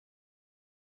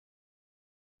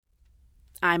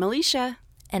I'm Alicia.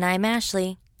 And I'm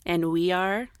Ashley. And we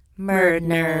are Murd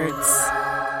Nerds.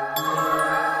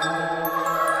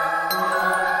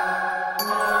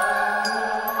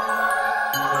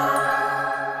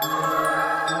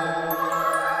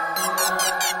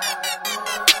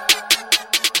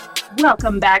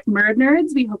 Welcome back, Murd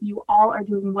Nerds. We hope you all are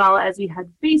doing well as we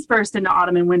head face first into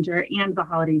autumn and winter and the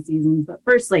holiday seasons. But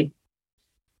firstly,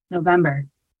 November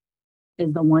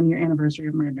is the 1-year anniversary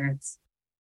of Murd Nerds.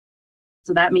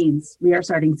 So that means we are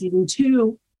starting season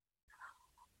 2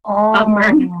 of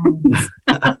Murd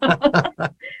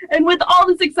Nerds. And with all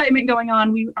this excitement going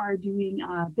on, we are doing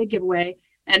a big giveaway.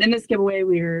 And in this giveaway,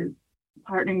 we're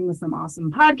partnering with some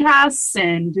awesome podcasts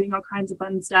and doing all kinds of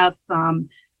fun stuff.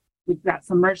 We've got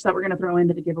some merch that we're going to throw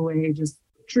into the giveaway, just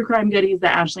true crime goodies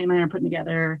that Ashley and I are putting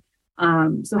together.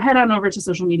 So head on over to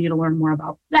social media to learn more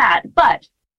about that. But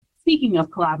speaking of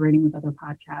collaborating with other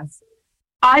podcasts,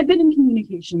 I've been in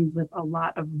communications with a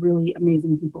lot of really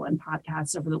amazing people in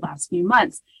podcasts over the last few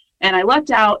months. And I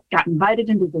lucked out, got invited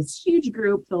into this huge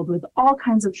group filled with all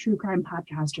kinds of true crime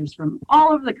podcasters from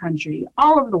all over the country,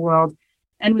 all over the world.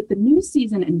 And with the new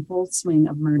season in full swing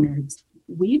of Murd Nerds,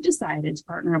 we've decided to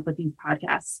partner up with these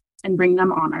podcasts and bring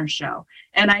them on our show.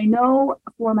 And I know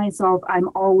for myself, I'm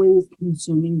always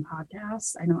consuming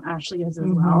podcasts. I know Ashley is as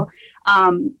well.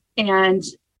 And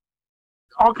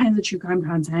all kinds of true crime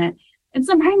content. And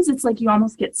sometimes it's like you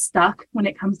almost get stuck when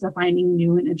it comes to finding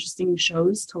new and interesting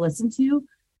shows to listen to.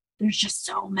 There's just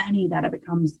so many that it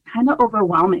becomes kind of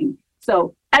overwhelming.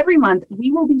 So every month we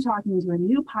will be talking to a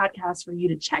new podcast for you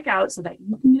to check out so that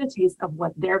you can get a taste of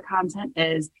what their content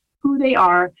is, who they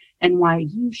are, and why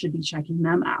you should be checking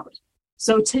them out.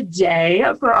 So today,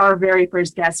 for our very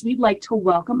first guest, we'd like to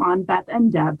welcome on Beth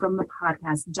and Deb from the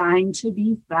podcast Dying to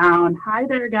Be Found. Hi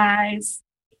there, guys.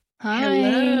 Hi.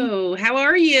 Hello. How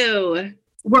are you?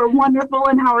 We're wonderful,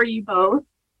 and how are you both?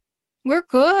 We're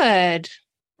good.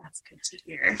 That's good to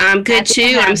hear. I'm good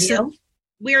too.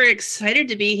 We're excited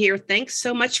to be here. Thanks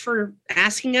so much for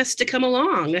asking us to come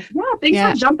along. Yeah, thanks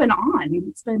for jumping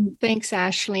on. Thanks,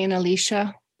 Ashley and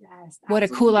Alicia. Yes, what a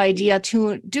cool idea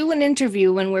to do an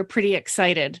interview when we're pretty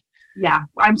excited. Yeah,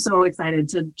 I'm so excited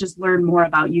to just learn more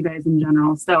about you guys in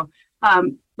general. So,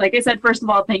 like I said, first of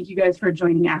all, thank you guys for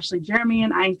joining Ashley, Jeremy,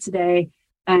 and I today.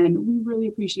 And we really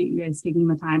appreciate you guys taking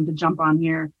the time to jump on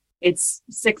here. It's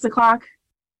 6:00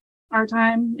 our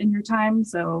time and your time,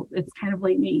 so it's kind of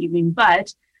late in the evening.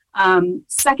 But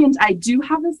second, I do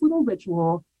have this little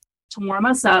ritual to warm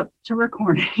us up to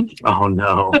recording. Oh,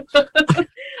 no.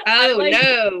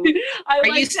 No. Are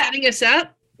you setting us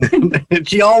up?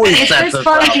 She always sets It's us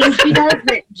fun up. things she does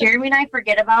that Jeremy and I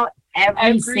forget about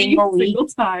every single week.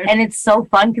 Time. And it's so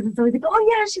fun because it's always like, oh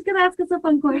yeah, she's going to ask us a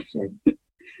fun question.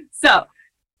 So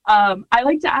I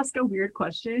like to ask a weird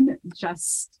question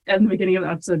just at the beginning of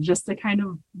the episode, just to kind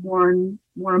of warm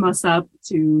us up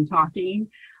to talking.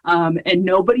 And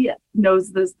nobody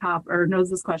knows this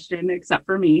question except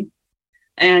for me.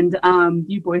 And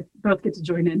you both get to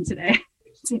join in today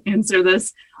to answer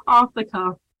this off the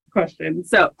cuff question.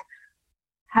 So,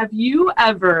 have you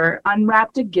ever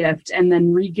unwrapped a gift and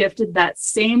then regifted that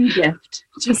same gift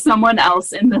to someone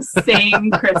else in the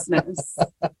same Christmas?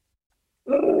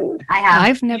 I have.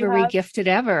 I've never regifted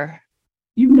ever.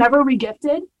 You've never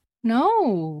regifted?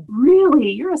 No.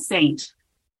 Really? You're a saint.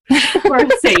 We're a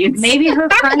saint. Maybe her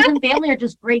friends and family are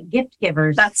just great gift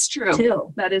givers. That's true.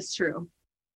 Too. That is true.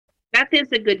 Beth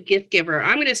is a good gift giver.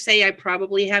 I'm going to say I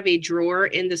probably have a drawer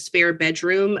in the spare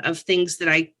bedroom of things that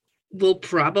I will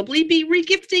probably be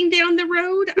regifting down the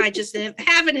road. I just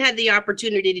haven't had the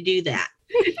opportunity to do that.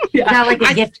 Yeah. Not like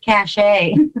a gift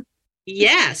cachet.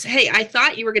 Yes. Hey, I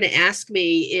thought you were going to ask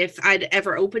me if I'd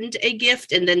ever opened a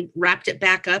gift and then wrapped it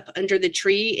back up under the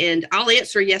tree, and I'll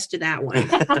answer yes to that one.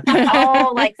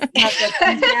 Oh, like snuck a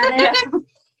peek at it.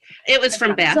 It was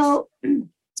from Beth. So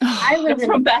I live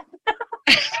in Beth.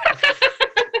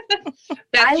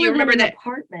 Beth, I do you live remember in an that?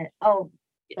 apartment. Oh,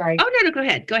 sorry. Oh, no, go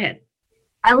ahead. Go ahead.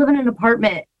 I live in an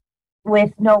apartment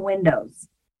with no windows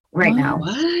right now.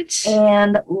 What?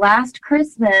 And last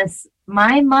Christmas,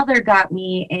 my mother got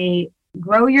me a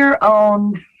grow your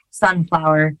own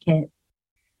sunflower kit.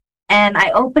 And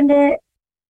I opened it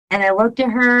and I looked at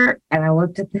her and I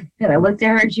looked at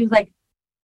her and she was like,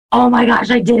 oh my gosh,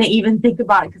 I didn't even think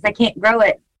about it because I can't grow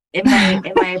it in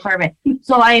my apartment.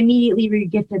 So I immediately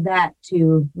regifted that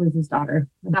to Liz's daughter.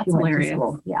 when That's she went to hilarious.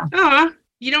 school. Yeah. Aw,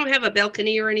 you don't have a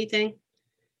balcony or anything?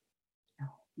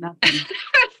 Nothing.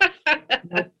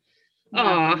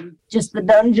 Aw. Just the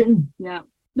dungeon. Yeah.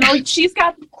 No, she's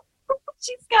got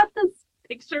this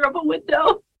picture of a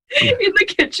window in the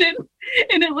kitchen,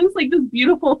 and it looks like this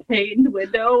beautiful paned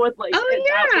window with like an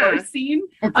outdoor scene.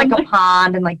 It's like a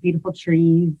pond and like beautiful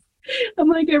trees. I'm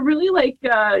like, I really like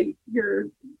the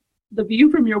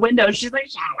view from your window. She's like,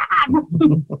 shut up.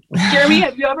 Jeremy,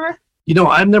 have you ever?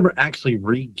 I've never actually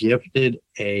re-gifted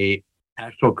a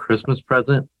actual Christmas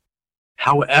present.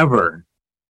 However,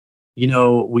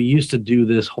 we used to do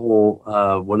this whole,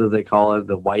 what do they call it?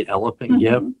 The white elephant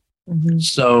gift. Mm-hmm.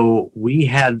 So we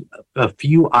had a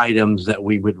few items that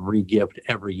we would re-gift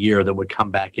every year that would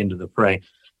come back into the fray.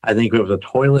 I think it was a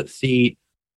toilet seat.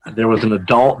 There was an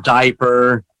adult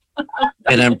diaper.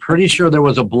 And I'm pretty sure there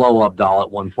was a blow-up doll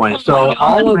at one point. So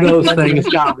all of those things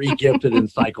got re-gifted and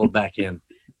cycled back in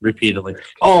repeatedly.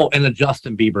 Oh, and a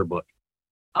Justin Bieber book.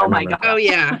 Oh my God. Oh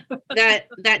yeah.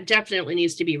 That definitely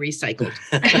needs to be recycled.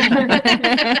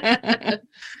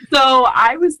 So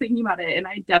I was thinking about it, and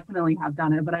I definitely have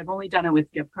done it, but I've only done it with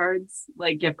gift cards,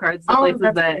 like gift cards to places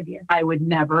that I would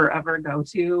never ever go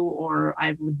to, or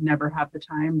I would never have the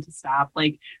time to stop.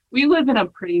 Like, we live in a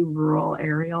pretty rural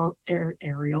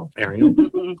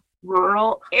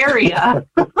rural area.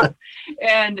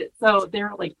 And so there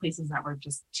are like places that were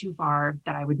just too far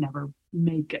that I would never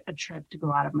make a trip to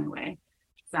go out of my way.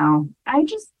 So I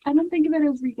don't think of it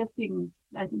as regifting.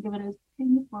 I think of it as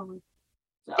paying it forward.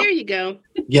 So. There you go.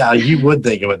 Yeah, you would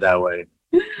think of it that way.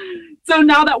 So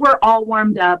now that we're all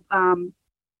warmed up,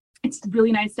 it's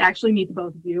really nice to actually meet the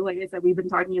both of you. Like I said, we've been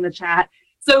talking in the chat.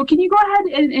 So can you go ahead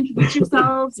and introduce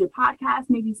yourselves, your podcast,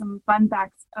 maybe some fun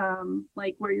facts,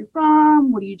 like where you're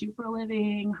from, what do you do for a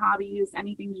living, hobbies,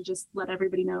 anything to just let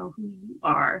everybody know who you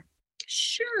are.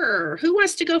 Sure. Who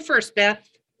wants to go first, Beth?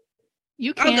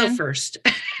 You can. I'll go first.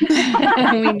 We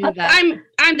knew that.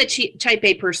 I'm the type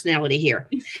A personality here.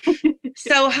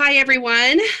 So hi,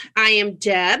 everyone. I am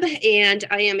Deb, and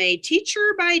I am a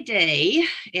teacher by day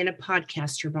and a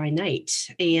podcaster by night.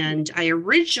 And I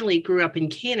originally grew up in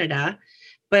Canada,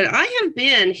 but I have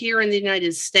been here in the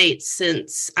United States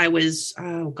since I was,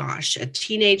 a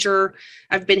teenager.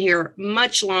 I've been here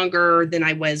much longer than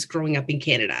I was growing up in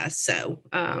Canada. So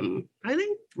I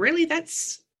think really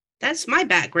that's my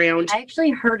background. I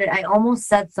actually heard it. I almost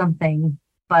said something,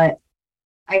 but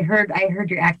I heard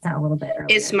your accent a little bit earlier.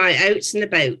 It's my outs and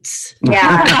abouts.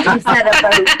 Yeah, you said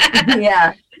about.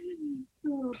 Yeah.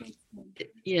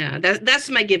 Yeah, that's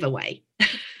my giveaway.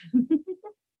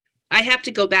 I have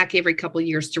to go back every couple of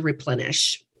years to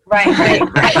replenish. Right.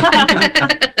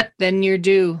 Then you're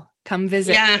due. Come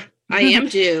visit. Yeah, I am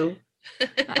due.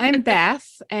 I'm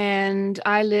Beth, and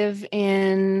I live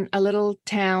in a little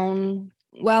town.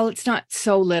 Well, it's not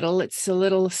so little. It's a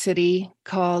little city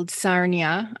called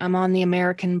Sarnia. I'm on the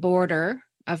American border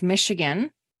of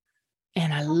Michigan,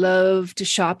 and I love to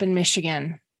shop in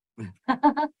Michigan. Yeah,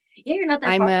 you're not that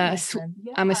I'm far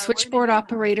I'm a switchboard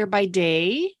operator by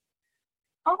day,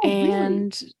 Oh,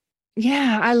 and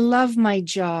yeah, I love my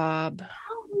job.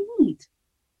 How neat.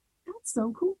 That's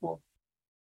so cool.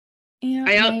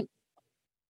 Yeah,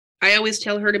 I always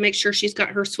tell her to make sure she's got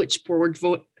her switchboard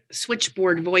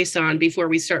voice on before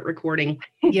we start recording.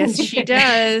 yes, she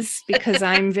does, because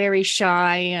I'm very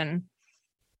shy and.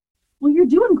 Well, you're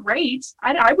doing great.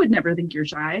 I would never think you're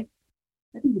shy.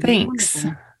 I think you're doing Thanks.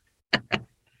 wonderful.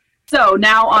 So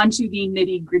now on to the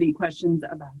nitty gritty questions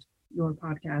about your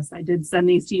podcast. I did send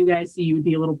these to you guys so you would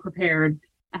be a little prepared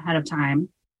ahead of time.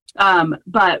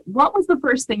 But what was the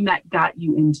first thing that got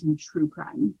you into true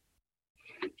crime?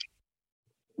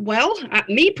 Well,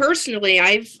 me personally,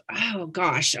 I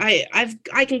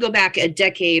can go back a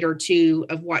decade or two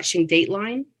of watching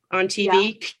Dateline on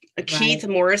TV. Yeah. Keith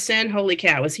Morrison, holy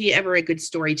cow, was he ever a good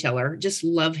storyteller? Just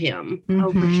love him.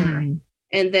 Oh, for sure.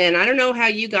 And then I don't know how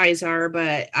you guys are,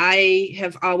 but I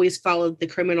have always followed the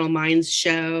Criminal Minds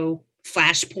show,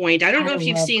 Flashpoint. I don't know if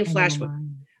you've seen Flashpoint.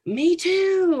 Me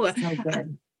too. So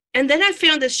good. And then I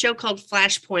found this show called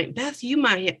Flashpoint. Beth, you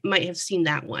might have seen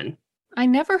that one. I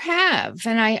never have,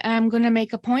 and I'm going to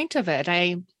make a point of it.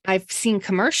 I've seen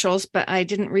commercials, but I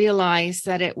didn't realize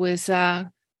that it was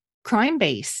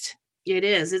crime-based. It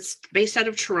is. It's based out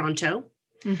of Toronto.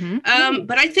 Mm-hmm.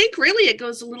 But I think really it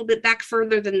goes a little bit back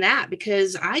further than that,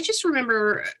 because I just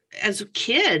remember as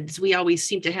kids, we always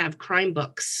seemed to have crime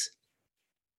books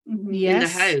in the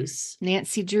house.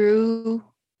 Nancy Drew,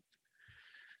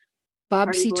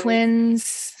 Bobbsey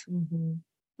Twins,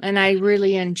 and I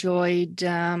really enjoyed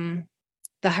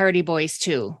the Hardy Boys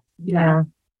too. Yeah.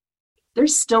 They're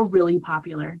still really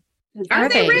popular. Are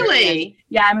they really?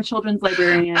 Yeah, I'm a children's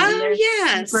librarian. Oh, and they're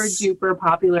yes. super duper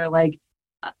popular. Like,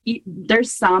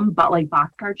 there's some, but like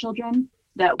Boxcar Children.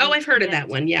 I've heard of that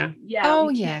one. Yeah. Yeah. Oh,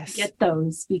 yes. Get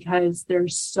those because they're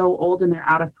so old and they're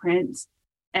out of print.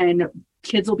 And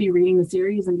kids will be reading the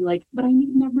series and be like, but I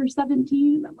need number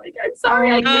 17. I'm like, I'm sorry,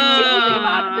 I can't do anything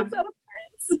about it. It's out of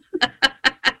Prince.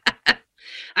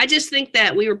 I just think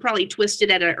that we were probably twisted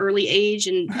at an early age.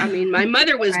 And I mean, my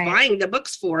mother was Right. buying the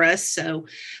books for us. So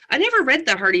I never read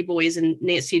the Hardy Boys and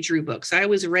Nancy Drew books. I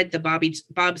always read the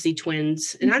Bobbsey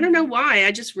twins. And I don't know why.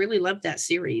 I just really loved that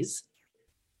series.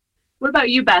 What about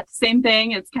you, Beth? Same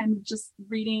thing. It's kind of just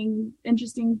reading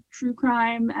interesting true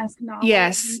crime-esque novels.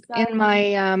 Yes, and stuff. in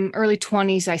my early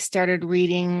 20s, I started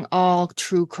reading all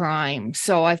true crime.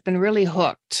 So I've been really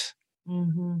hooked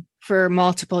Mm-hmm. for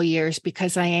multiple years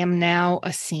because I am now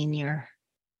a senior.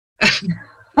 Do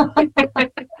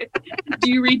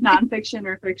you read nonfiction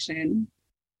or fiction?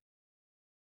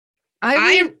 I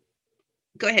read,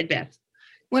 Go ahead, Beth.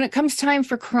 when it comes time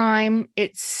for crime,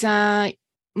 it's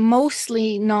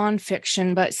mostly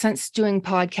nonfiction, but since doing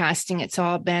podcasting, it's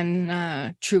all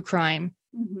been true crime.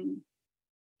 Mm-hmm.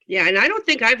 Yeah, and I don't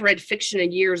think I've read fiction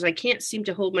in years. I can't seem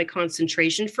to hold my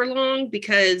concentration for long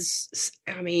because,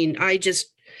 I mean,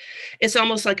 it's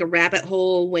almost like a rabbit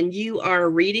hole. When you are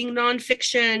reading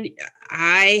nonfiction,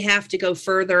 I have to go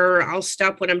further. I'll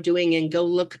stop what I'm doing and go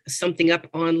look something up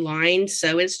online.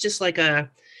 So it's just like an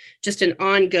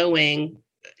ongoing.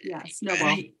 Yeah,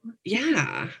 snowball.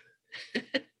 Yeah.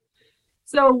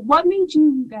 So what made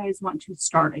you guys want to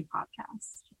start a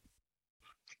podcast?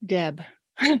 Deb.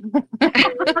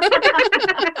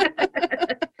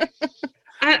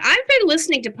 I've been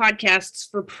listening to podcasts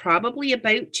for probably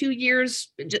about 2 years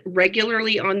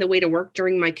regularly on the way to work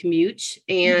during my commute.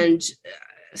 And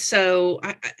so,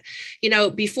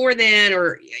 before then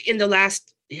or in the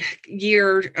last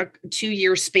year, 2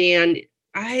 year span,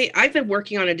 I've been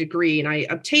working on a degree and I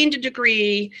obtained a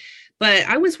degree, but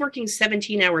I was working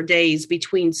 17-hour days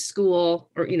between school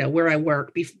or, where I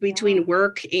work, between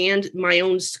work and my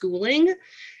own schooling.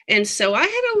 And so I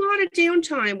had a lot of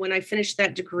downtime when I finished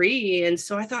that degree. And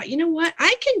so I thought, you know what,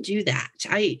 I can do that.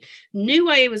 I knew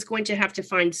I was going to have to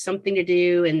find something to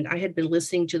do. And I had been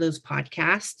listening to those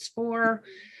podcasts for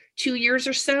 2 years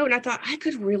or so. And I thought I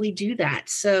could really do that.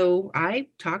 So I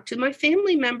talked to my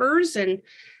family members, and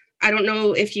I don't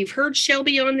know if you've heard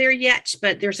Shelby on there yet,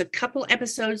 but there's a couple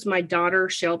episodes my daughter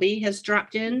Shelby has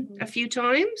dropped in a few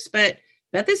times. But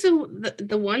Beth is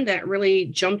the one that really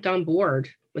jumped on board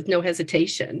with no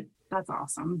hesitation. That's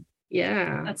awesome.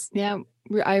 Yeah. Yeah,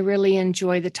 I really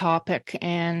enjoy the topic,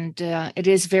 and it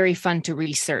is very fun to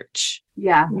research.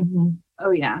 Yeah. Mm-hmm.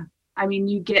 Oh yeah. I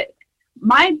mean,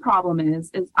 my problem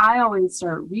is I always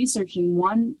start researching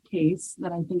one case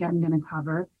that I think I'm going to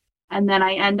cover, and then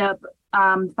I end up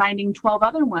finding 12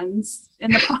 other ones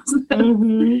in the process.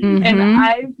 Mm-hmm. And Mhm.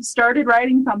 I've started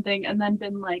writing something and then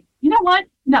been like, you know what?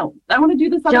 No, I want to do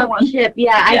this other Jump one. ship.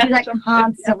 Yeah, I Yeah, do that jump ship,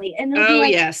 constantly. And it'll be Oh,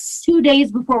 like yes. 2 days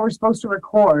before we're supposed to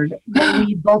record, then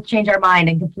we both change our mind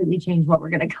and completely change what we're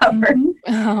going to cover. Mhm.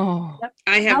 Oh,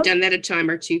 I have How- done that a time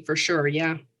or two for sure.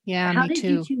 Yeah. yeah, How me did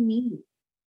too. you two meet?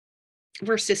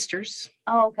 We're sisters.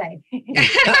 Oh, okay.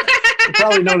 We've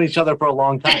probably known each other for a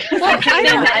long time. Well, I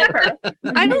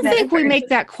don't, I don't Never. think we make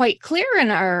that quite clear in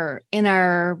our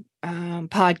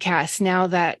podcast. Now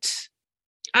that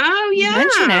Oh, you yeah.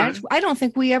 mention it, I don't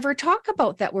think we ever talk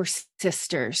about that we're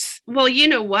sisters. Well, you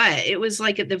know what? It was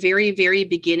like at the very, very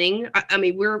beginning. I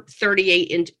mean, we're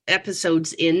 38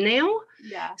 episodes in now.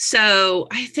 Yeah. So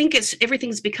I think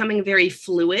everything's becoming very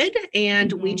fluid,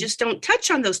 and we Mhm. just don't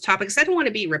touch on those topics. I don't want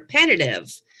to be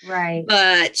repetitive, Right.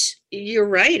 but you're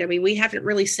right. I mean, we haven't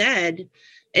really said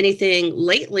anything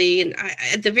lately. And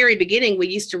at the very beginning, we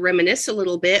used to reminisce a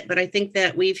little bit, but I think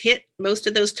that we've hit most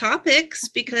of those topics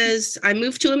because I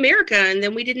moved to America and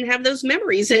then we didn't have those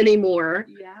memories anymore.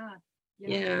 Yeah.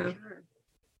 Yeah. for sure.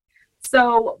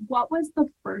 So what was the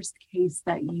first case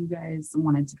that you guys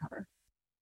wanted to cover?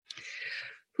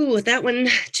 Ooh, that one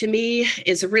to me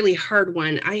is a really hard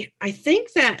one. I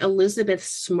think that Elizabeth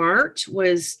Smart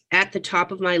was at the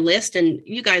top of my list, and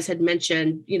you guys had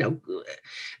mentioned,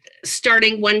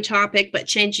 starting one topic but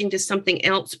changing to something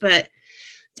else. But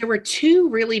there were two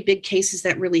really big cases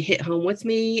that really hit home with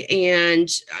me, and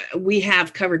we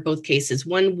have covered both cases.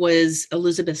 One was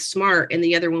Elizabeth Smart, and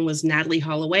the other one was Natalie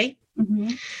Holloway.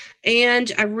 Mm-hmm.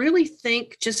 And I really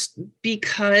think just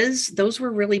because those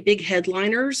were really big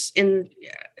headliners in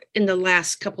the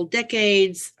last couple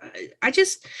decades,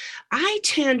 I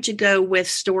tend to go with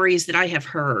stories that I have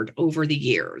heard over the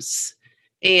years.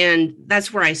 And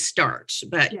that's where I start.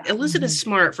 But Yeah. Elizabeth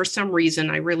Smart, for some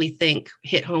reason, I really think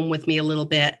hit home with me a little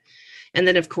bit. And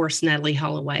then, of course, Natalie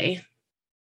Holloway.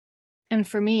 And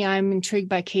for me, I'm intrigued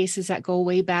by cases that go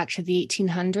way back to the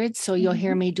 1800s. So you'll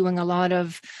hear me doing a lot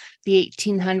of the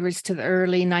 1800s to the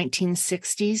early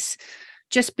 1960s,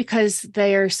 just because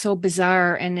they are so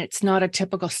bizarre and it's not a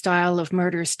typical style of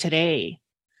murders today.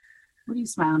 What are you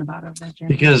smiling about over there,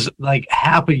 Jeremy? Because like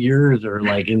half of yours are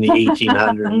like in the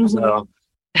 1800s. So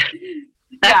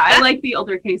Yeah, I like the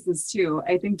older cases too.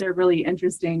 I think they're really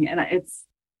interesting, and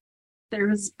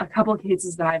there's a couple of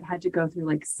cases that I've had to go through,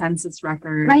 like census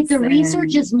records. Right, the and-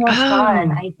 research is more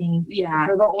fun, I think. Yeah.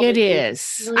 for the older It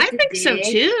kids. is. Really I think so dig.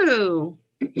 too.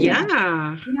 Yeah.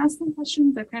 Can you ask them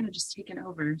questions? I've kind of just taken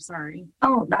over. Sorry.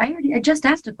 Oh, I just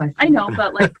asked a question. I know,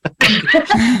 but like,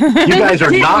 you guys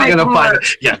are not going to fight.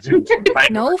 Yeah.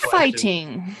 No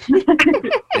fighting.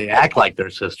 They act like they're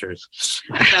sisters.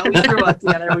 no, we grew up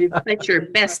together. We've But you're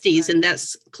besties, and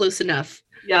that's close enough.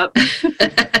 Yep.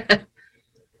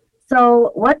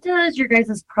 So, what does your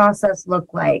guys' process look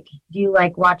like? Do you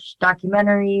like watch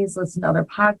documentaries, listen to other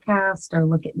podcasts, or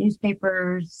look at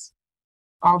newspapers?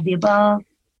 All of the above?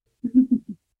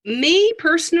 Me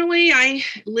personally, I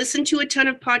listen to a ton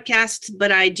of podcasts,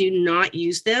 but I do not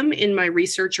use them in my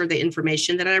research or the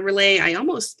information that I relay. I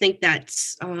almost think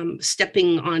that's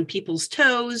stepping on people's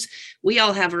toes. We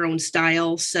all have our own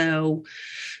style, so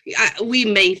we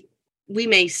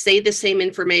may say the same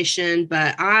information,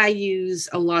 but I use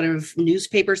a lot of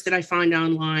newspapers that I find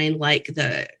online, like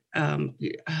the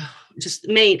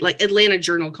like Atlanta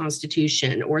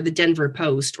Journal-Constitution or the Denver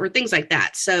Post or things like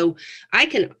that. So I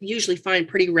can usually find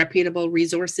pretty reputable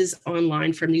resources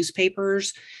online from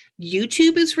newspapers.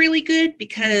 YouTube is really good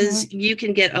because you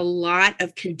can get a lot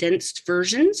of condensed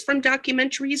versions from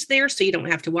documentaries there, so you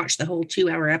don't have to watch the whole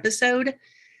 2-hour episode.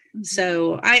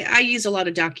 So I use a lot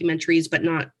of documentaries, but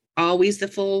not always the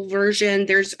full version.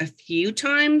 There's a few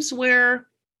times where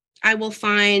I will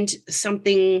find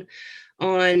something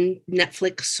on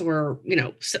Netflix or,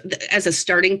 as a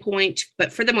starting point.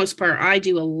 But for the most part, I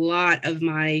do a lot of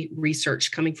my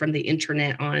research coming from the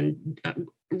internet on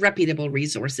reputable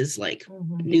resources like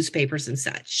newspapers and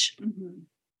such.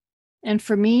 And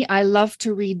for me, I love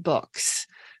to read books.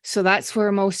 So that's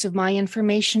where most of my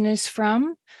information is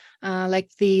from. Like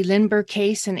the Lindbergh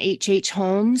case and H.H.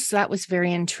 Holmes, that was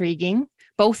very intriguing,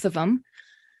 both of them.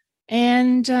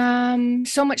 And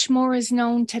so much more is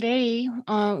known today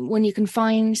when you can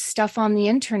find stuff on the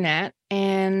internet,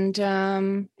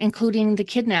 and including the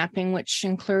kidnapping, which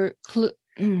occurred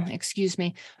in the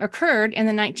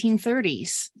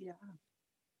 1930s. Yeah.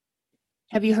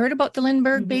 Have you heard about the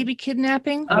Lindbergh baby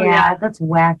kidnapping? Oh, yeah, that's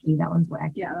wacky. That one's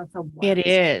wacky. Yeah, that's a It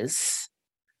is.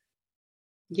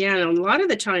 Yeah, and a lot of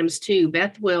the times too,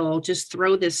 Beth will just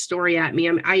throw this story at me.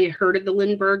 I heard of the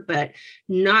Lindbergh, but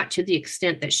not to the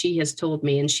extent that she has told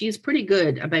me. And she's pretty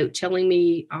good about telling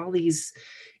me all these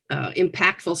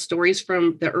impactful stories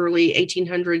from the early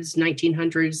 1800s,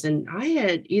 1900s. And I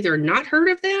had either not heard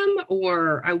of them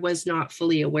or I was not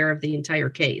fully aware of the entire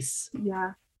case.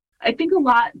 Yeah. I think a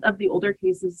lot of the older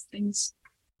cases, things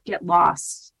get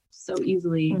lost so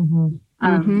easily. With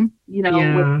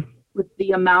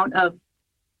the amount of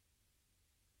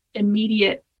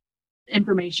immediate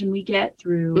information we get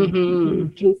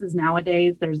through cases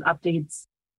nowadays, there's updates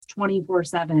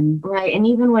 24/7. Right. And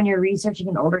even when you're researching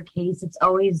an older case, it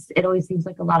always seems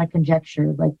like a lot of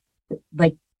conjecture,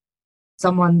 like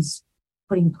someone's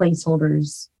putting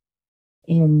placeholders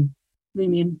in. What do you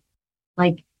mean?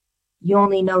 Like, you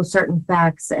only know certain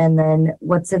facts, and then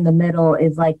what's in the middle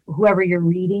is like whoever you're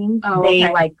reading, they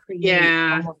like create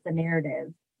almost a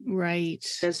narrative. Right.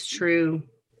 That's true.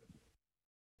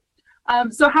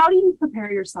 So how do you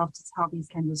prepare yourself to tell these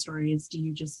kinds of stories? Do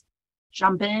you just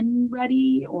jump in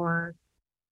ready, or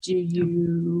do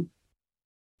you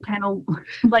kind of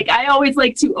like, I always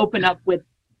like to open up with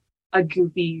a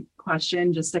goofy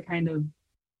question just to kind of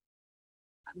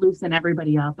loosen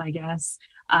everybody up, I guess.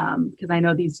 Because I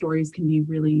know these stories can be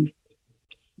really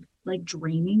like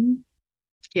draining.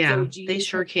 Yeah, So they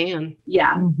sure can.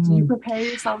 Yeah. Mhm. Do you prepare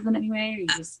yourselves in any way, or you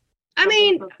just I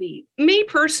mean, go feet? me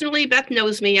personally, Beth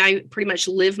knows me. I pretty much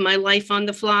live my life on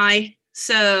the fly.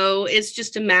 So it's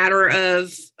just a matter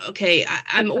of, okay,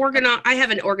 I'm organized. I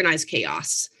have an organized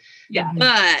chaos, Yeah.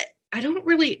 but I don't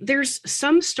really, there's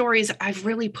some stories I've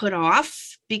really put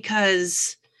off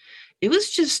because it was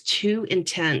just too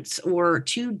intense or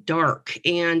too dark.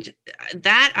 And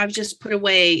that I've just put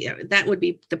away. That would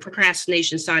be the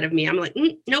procrastination side of me. I'm like,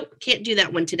 nope, can't do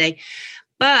that one today.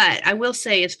 But I will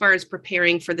say, as far as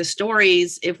preparing for the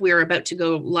stories, if we're about to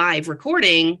go live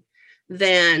recording,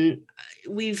 then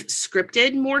we've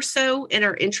scripted more so in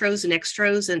our intros and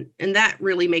extras. And that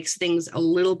really makes things a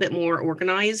little bit more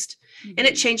organized. And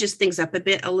it changes things up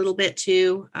a little bit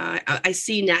too. I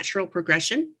see natural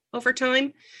progression over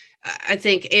time. I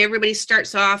think everybody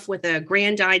starts off with a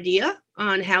grand idea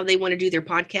on how they want to do their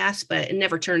podcast, but it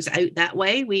never turns out that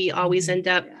way. We always end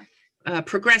up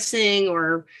progressing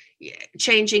or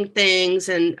changing things.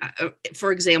 And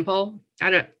for example,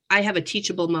 I have a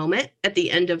teachable moment at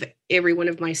the end of every one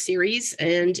of my series,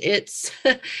 and it's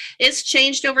it's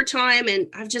changed over time. And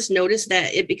I've just noticed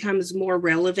that it becomes more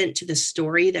relevant to the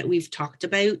story that we've talked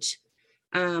about.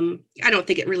 I don't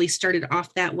think it really started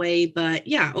off that way, but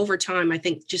yeah, over time, I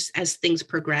think just as things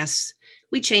progress,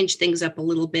 we change things up a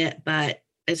little bit. But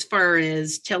as far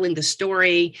as telling the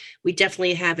story, we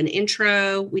definitely have an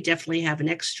intro, we definitely have an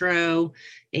extra,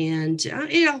 and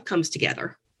it all comes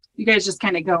together. You guys just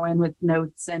kind of go in with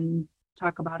notes and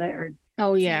talk about it, or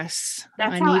Oh, yes.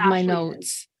 That's I how need my Ashley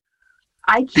notes.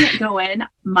 I can't go in.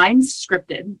 Mine's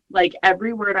scripted. Like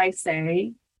every word I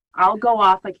say, I'll go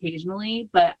off occasionally,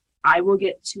 but I will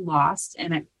get too lost,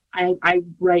 and I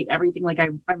write everything like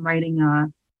I'm writing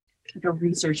like a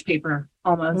research paper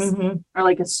almost, or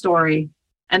like a story,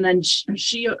 and then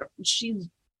she's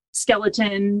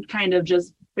skeleton, kind of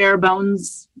just bare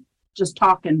bones, just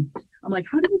talking. I'm like,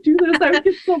 how do you do this? I would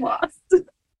get so lost.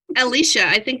 Alicia,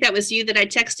 I think that was you that I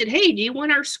texted, hey, do you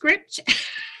want our script?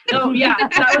 Oh yeah,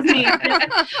 that was me.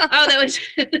 Oh, that was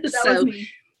That was me.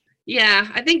 Yeah,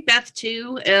 I think Beth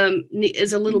too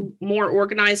is a little more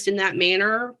organized in that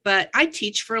manner, but I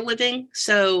teach for a living,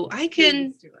 so I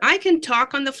can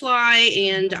talk on the fly,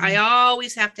 and I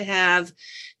always have to have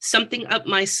something up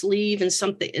my sleeve and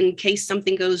something in case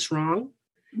something goes wrong.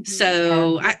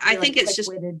 So I think it's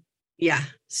just yeah.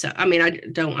 So I mean,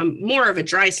 I'm more of a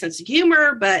dry sense of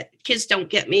humor, but kids don't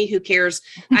get me. Who cares?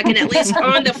 I can at least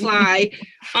on the fly,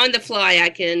 I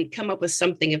can come up with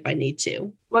something if I need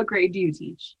to. What grade do you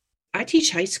teach? I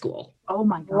teach high school. Oh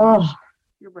my gosh. Oh,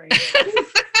 You're brave.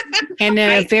 And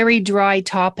a very dry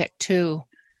topic, too.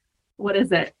 What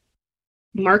is it?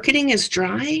 Marketing is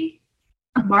dry.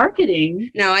 Marketing?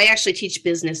 No, I actually teach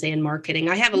business and marketing.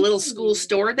 I have a little school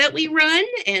store that we run,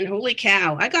 and holy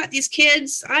cow, I got these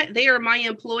kids. They are my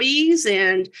employees,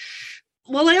 and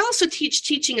well, I also teach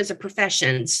teaching as a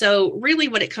profession. So really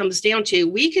what it comes down to,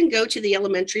 we can go to the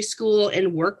elementary school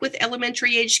and work with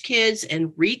elementary age kids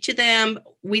and read to them.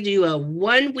 We do a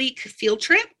 1-week field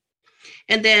trip.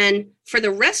 And then for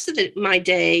the rest of my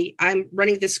day, I'm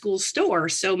running the school store.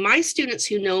 So my students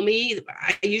who know me,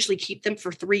 I usually keep them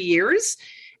for 3 years.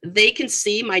 They can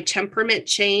see my temperament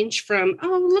change from,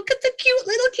 oh, look at the cute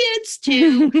little kids,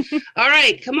 to, all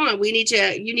right, come on, you need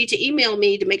to email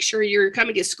me to make sure you're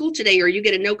coming to school today, or you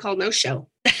get a no call, no show.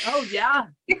 Oh yeah.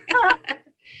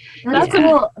 that's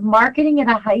cool. Marketing at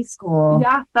a high school.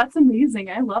 Yeah, that's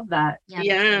amazing. I love that.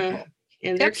 Yeah.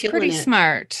 And they're That's killing pretty it.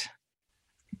 smart.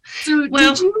 So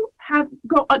Well- did you have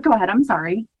go ahead, I'm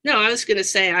sorry. No, I was going to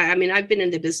say, I mean, I've been in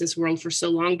the business world for so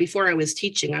long. Before I was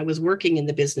teaching, I was working in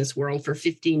the business world for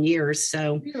 15 years.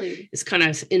 So Really? it's kind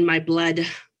of in my blood.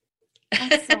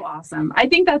 That's so awesome. I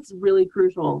think that's really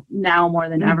crucial now more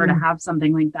than ever to have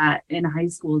something like that in high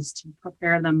schools to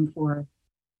prepare them for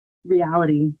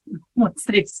reality once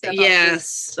they step out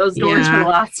Yes. those doors for Yeah. the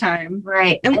last time.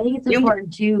 Right. I think it's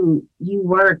important too. You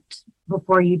worked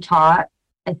before you taught.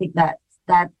 I think that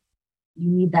you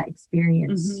need that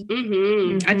experience.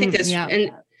 I think that's, Yeah.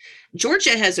 and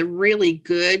Georgia has a really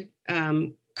good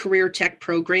career tech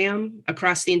program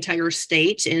across the entire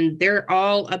state, and they're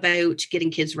all about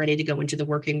getting kids ready to go into the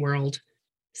working world.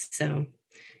 So,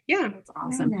 yeah. That's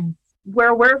awesome.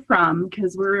 Where we're from,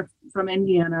 because we're from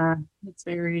Indiana, it's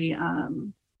very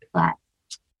Flat.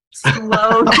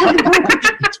 slow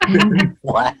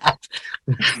Flat.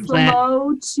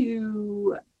 slow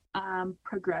to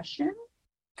progression,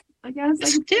 I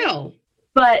guess. Still.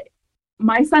 But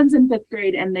my son's in 5th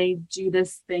grade, and they do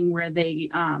this thing where they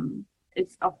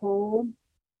it's a whole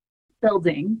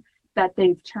building that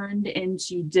they've turned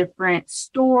into different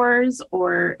stores,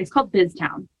 or it's called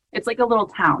BizTown. It's like a little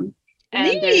town.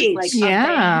 And there's Neat. like a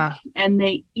Yeah. bank, and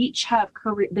they each have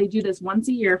career. They do this once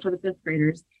a year for the 5th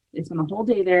graders. They spend the whole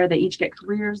day there. They each get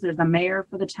careers. There's a mayor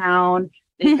for the town.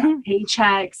 They've got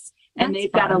paychecks, and That's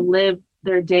they've got to fun. live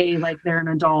their day like they're an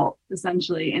adult,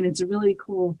 essentially. And it's a really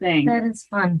cool thing. That is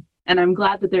fun. And I'm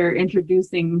glad that they're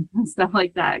introducing stuff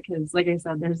like that, because, like I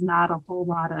said, there's not a whole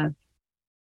lot of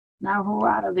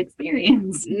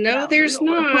experience. No, out there's in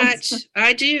the world. not.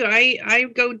 I do. I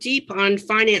go deep on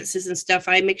finances and stuff.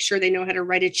 I make sure they know how to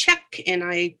write a check, and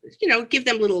I, give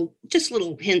them little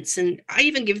hints. And I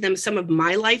even give them some of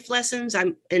my life lessons.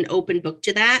 I'm an open book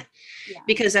to that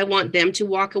because I want them to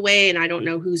walk away, and I don't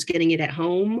know who's getting it at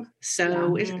home.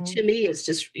 So to me, it's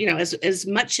just, as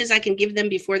much as I can give them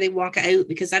before they walk out,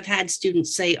 because I've had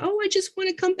students say, oh, I just want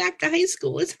to come back to high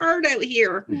school. It's hard out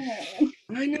here.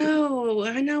 I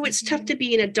know. It's tough to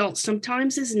be an adult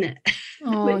sometimes, isn't it?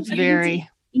 Oh, But it's you very.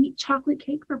 Eat chocolate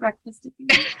cake for breakfast if you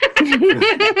want.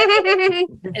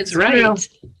 It's True. right.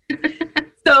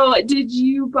 So, did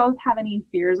you both have any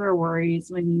fears or worries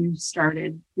when you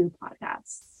started your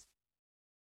podcasts?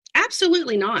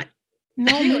 Absolutely not.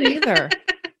 No, me neither.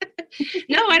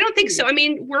 No, I don't think so. I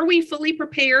mean, were we fully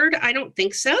prepared? I don't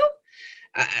think so.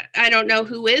 I don't know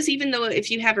who is, even though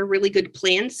if you have a really good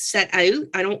plan set out,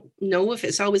 I don't know if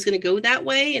it's always going to go that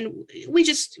way. And we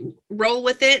just roll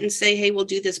with it and say, hey, we'll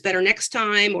do this better next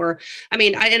time. Or, I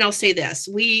mean, I'll say this,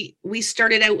 we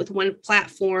started out with one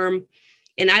platform,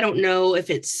 and I don't know if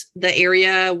it's the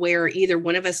area where either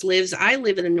one of us lives. I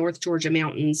live in the North Georgia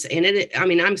mountains, and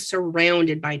I'm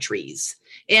surrounded by trees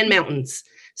and mountains.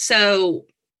 So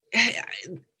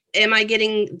am I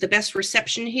getting the best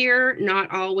reception here?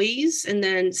 Not always. And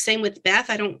then same with Beth.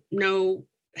 I don't know,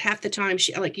 half the time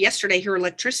like yesterday, her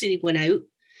electricity went out.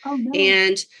 Oh, no.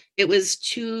 And it was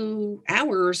 2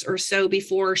 hours or so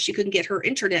before she couldn't get her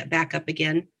internet back up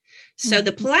again. So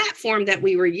the platform that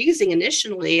we were using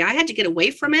initially, I had to get away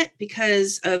from it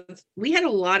because we had a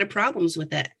lot of problems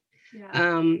with it.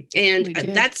 Yeah. And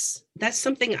that's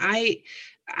something I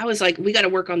was like, we got to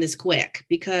work on this quick,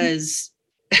 because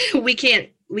we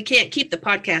can't keep the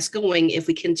podcast going if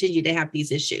we continue to have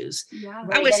these issues. Yeah.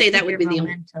 I would say that would be the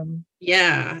momentum.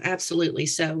 Yeah, absolutely.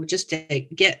 So just to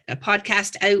get a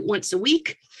podcast out once a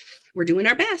week, we're doing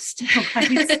our best.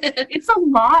 It's a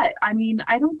lot. I mean,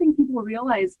 I don't think people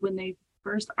realize when they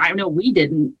first, I know we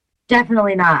didn't.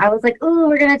 Definitely not. I was like, oh,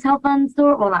 we're going to tell fun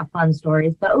stories. Well, not fun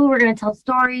stories, but oh, we're going to tell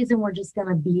stories, and it's just going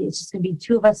to be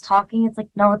 2 of us talking. It's like,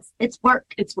 no, it's work.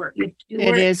 It's work. You have to do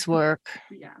It work. is work.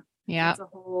 Yeah. Yeah. It's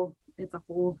a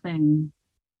whole thing.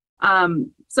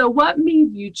 So what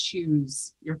made you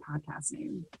choose your podcast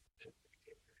name?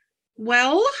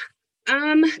 Well,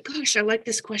 gosh, I like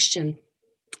this question.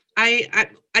 I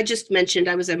just mentioned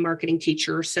I was a marketing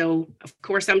teacher, so of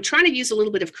course I'm trying to use a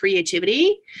little bit of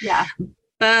creativity. Yeah.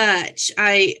 But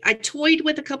I toyed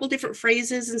with a couple different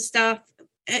phrases and stuff.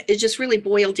 It just really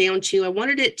boiled down to, I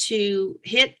wanted it to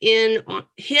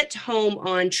hit home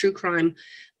on true crime,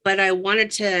 but I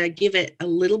wanted to give it a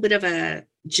little bit of a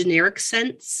generic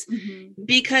sense,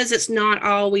 because it's not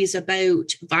always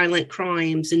about violent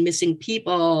crimes and missing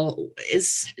people.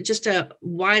 It's just a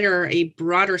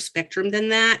broader spectrum than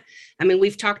that. I mean,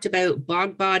 we've talked about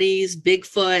bog bodies,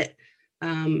 Bigfoot,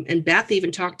 and Beth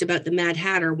even talked about the Mad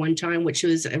Hatter one time, which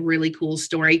was a really cool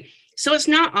story. So it's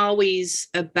not always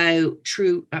about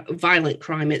true violent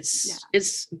crime.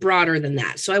 It's broader than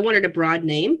that. So I wanted a broad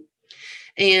name.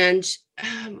 And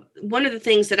one of the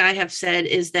things that I have said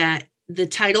is that the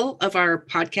title of our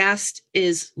podcast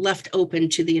is left open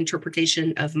to the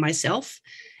interpretation of myself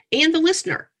and the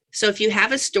listener. So if you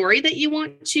have a story that you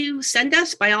want to send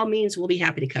us, by all means, we'll be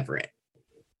happy to cover it.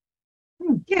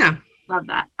 Yeah. Love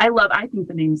that. I think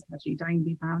the name's catchy. Dying to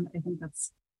be Found. I think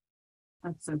that's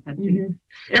so catchy.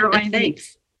 It reminds me,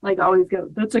 like, always go,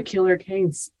 that's a killer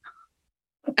case.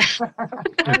 That's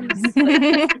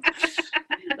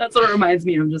what it reminds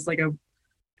me of, just like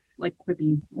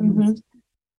quippy.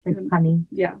 It's funny.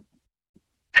 Yeah.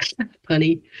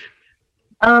 Funny.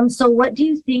 So what do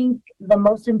you think the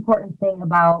most important thing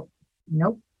about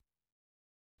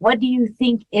what do you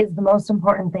think is the most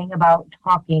important thing about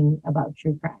talking about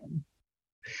true crime?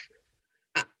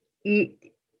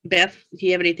 Beth, do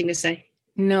you have anything to say?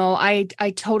 No, I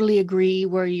totally agree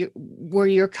where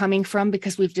you're coming from,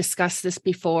 because we've discussed this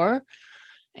before.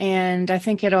 And I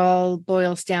think it all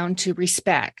boils down to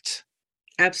respect.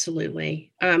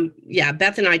 Absolutely.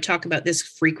 Beth and I talk about this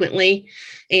frequently.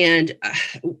 And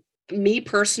me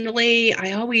personally,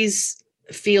 I always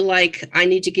feel like I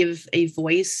need to give a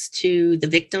voice to the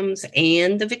victims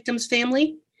and the victim's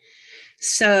family.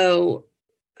 So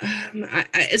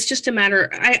it's just a matter,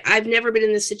 I've never been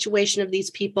in the situation of these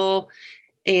people.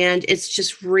 And it's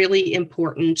just really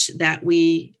important that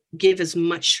we give as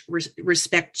much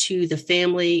respect to the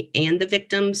family and the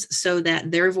victims so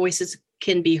that their voices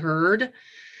can be heard.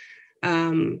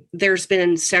 There's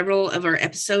been several of our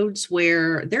episodes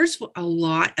where there's a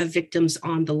lot of victims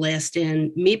on the list.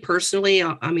 And me personally,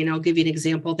 I'll give you an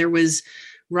example. There was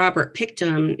Robert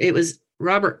Pickton. It was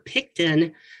Robert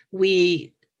Pickton.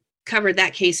 We covered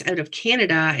that case out of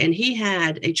Canada, and he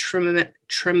had a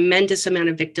tremendous amount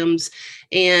of victims.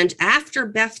 And after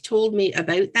Beth told me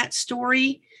about that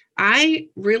story, I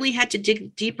really had to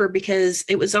dig deeper, because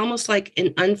it was almost like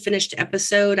an unfinished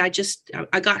episode. I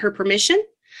got her permission,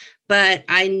 but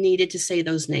I needed to say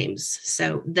those names.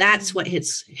 So that's what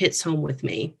hits home with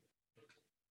me.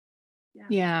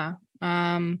 Yeah.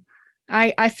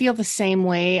 I feel the same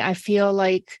way. I feel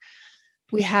like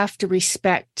we have to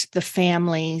respect the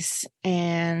families,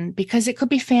 and because it could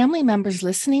be family members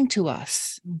listening to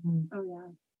us. Mhm. Oh yeah.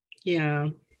 Yeah.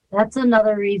 That's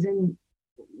another reason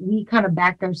we kind of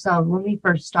backed ourselves when we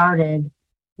first started.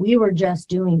 We were just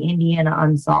doing Indiana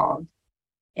Unsolved,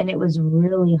 and it was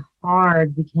really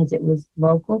hard because it was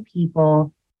local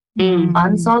people, Mm.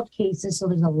 unsolved cases. So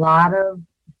there's a lot of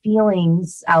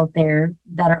feelings out there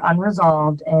that are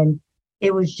unresolved, and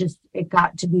it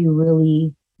got to be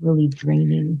really, really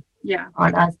draining Yeah.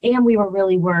 on us. And we were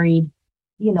really worried,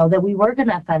 that we were going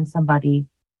to offend somebody,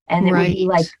 and it would be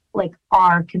Right. like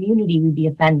our community would be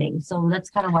offending. So that's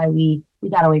kind of why we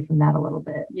got away from that a little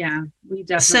bit. Yeah. We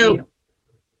definitely. So-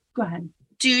 Go ahead.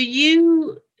 Do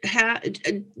you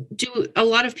do a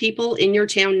lot of people in your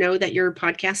town know that you're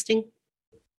podcasting?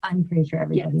 I'm pretty sure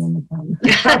everybody Yes. in the town.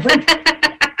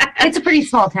 It's a pretty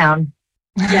small town.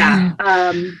 Yeah.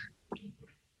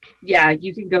 Yeah,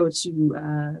 you can go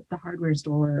to the hardware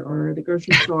store or the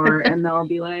grocery store and they'll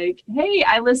be like, hey,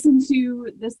 I listened to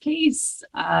this case,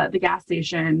 the gas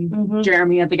station. Mhm.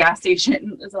 Jeremy at the gas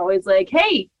station is always like,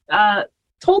 hey,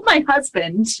 told my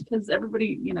husband, because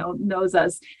everybody, knows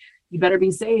us, you better be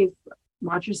safe,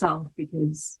 watch yourself,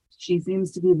 because she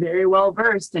seems to be very well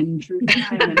versed in true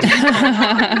crime.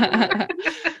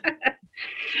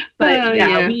 But Oh,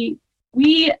 yeah, yeah.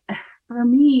 we for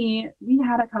me, we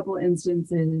had a couple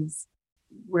instances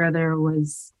where there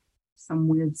was some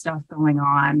weird stuff going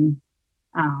on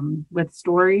with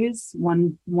stories.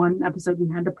 One episode we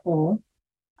had to pull.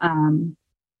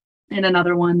 In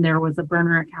another one, there was a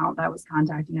burner account that was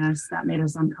contacting us that made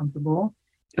us uncomfortable.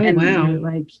 Oh, And wow. we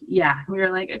were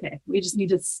like, okay, we just need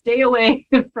to stay away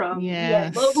from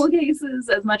Yes. local cases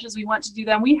as much as we want to do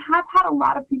them. We have had a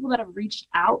lot of people that have reached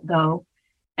out though,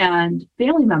 and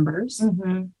family members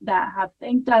Mhm. that have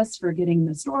thanked us for getting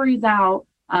the stories out.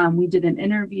 We did an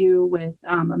interview with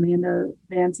Amanda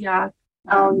Vanciak.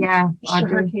 Oh yeah, Her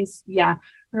Audrey. case,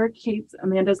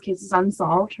 Amanda's case is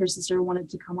unsolved. Her sister wanted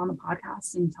to come on the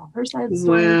podcast and tell her side of the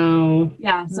story. Wow.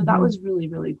 Yeah, so that Mhm. was really,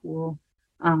 really cool.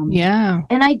 Yeah.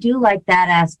 And I do like that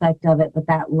aspect of it, but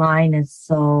that line is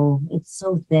it's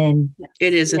so thin.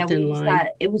 It is a Yeah, thin line.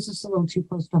 it was just a little too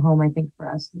close to home, I think, for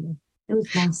us. It was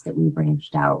nice that we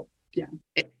branched out.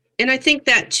 And I think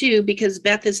that too, because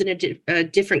Beth is in a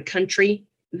different country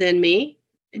than me.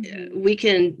 Mhm. We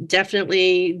can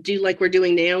definitely do like we're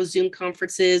doing now, Zoom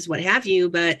conferences, what have you,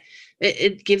 but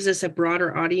it gives us a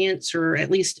broader audience, or at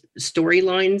least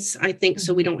storylines, I think,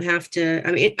 so we don't have to.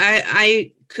 I mean,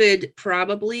 I could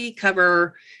probably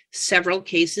cover several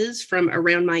cases from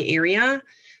around my area,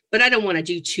 but I don't want to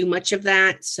do too much of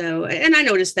that. So, and I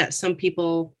noticed that some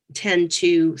people tend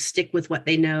to stick with what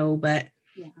they know, but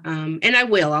Yeah. and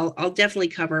I'll definitely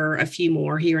cover a few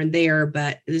more here and there,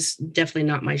 but it's definitely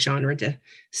not my genre to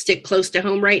stick close to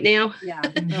home right now. Yeah.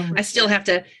 Mhm. I still have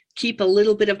to keep a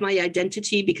little bit of my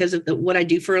identity because of what I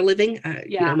do for a living.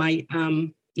 Yeah. My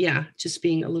just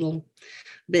being a little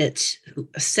bit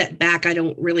set back. I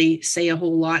don't really say a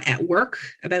whole lot at work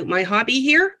about my hobby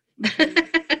here.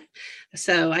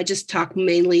 So I just talk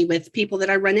mainly with people that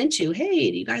I run into.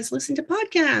 Hey, do you guys listen to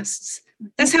podcasts?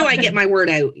 That's how I get my word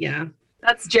out. Yeah.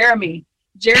 That's Jeremy.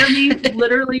 Jeremy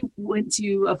literally went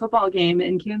to a football game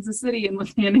in Kansas City and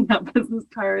was handing out business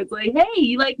cards like, hey,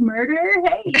 you like murder?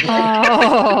 Hey.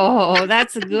 Oh,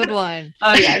 that's a good one.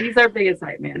 Oh, yeah. He's our biggest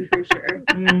hype man for sure.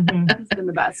 Mhm. He's been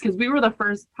the best because we were the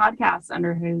first podcast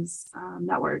under his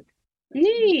network.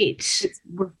 Neat.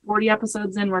 We're 40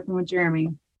 episodes in working with Jeremy.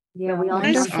 Yeah, we all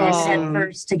That's jumped in awesome. head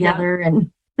first together, and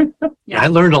Yeah. I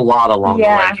learned a lot along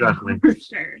Yeah. the way, trust me. For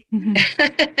sure.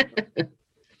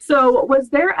 So was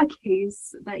there a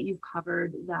case that you've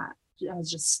covered that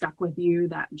has just stuck with you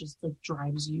that just like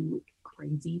drives you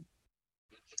crazy?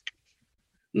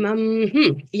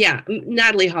 Yeah,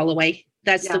 Natalie Holloway.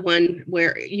 That's Yeah. the one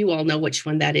where you all know which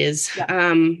one that is. Yeah.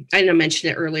 I know I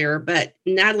mentioned it earlier, but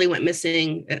Natalie went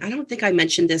missing. I don't think I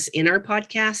mentioned this in our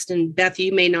podcast, and Beth,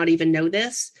 you may not even know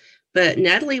this, but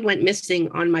Natalie went missing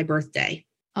on my birthday.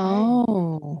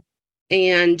 Oh.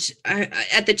 And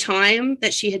at the time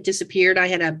that she had disappeared, I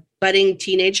had a budding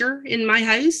teenager in my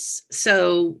house.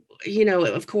 So,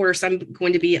 of course, I'm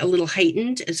going to be a little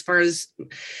heightened as far as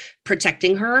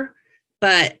protecting her.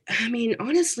 But I mean,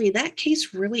 honestly, that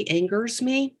case really angers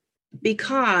me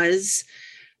because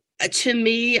to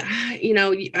me,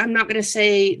 I'm not going to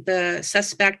say the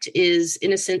suspect is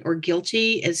innocent or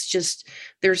guilty. It's just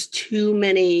there's too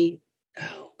many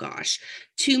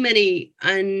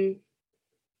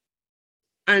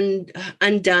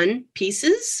undone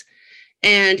pieces,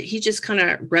 and he just kind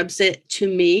of rubs it to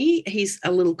me. He's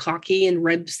a little cocky and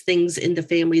rubs things in the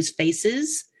family's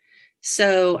faces,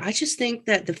 So I just think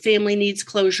that the family needs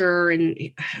closure. And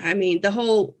I mean, the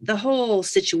whole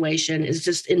situation is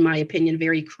just, in my opinion,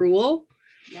 very cruel.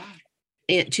 Yeah.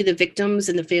 And to the victims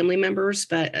and the family members.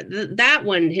 But that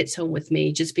one hits home with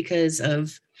me just because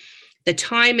of the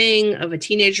timing of a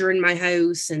teenager in my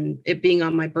house and it being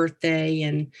on my birthday.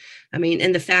 And I mean,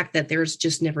 and the fact that there's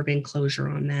just never been closure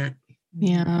on that.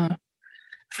 Yeah.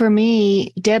 For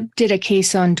me, Deb did a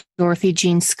case on Dorothy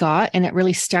Jean Scott, and it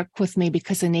really stuck with me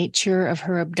because the nature of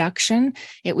her abduction.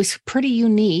 It was pretty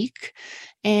unique.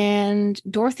 And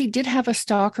Dorothy did have a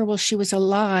stalker while she was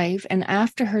alive. And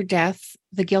after her death,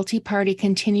 the guilty party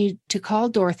continued to call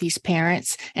Dorothy's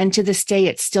parents. And to this day,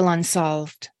 it's still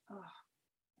unsolved. Oh,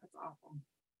 that's awful.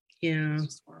 Yeah. It's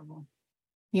just horrible.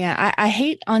 Yeah, I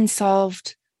hate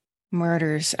unsolved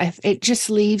murders. It just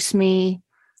leaves me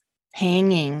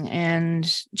hanging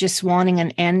and just wanting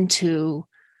an end to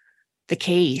the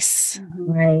case. Mhm.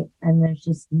 Right.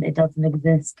 And it doesn't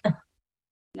exist.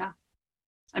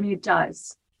 I mean, it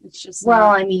does. It's just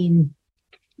Well, not- I mean,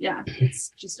 yeah,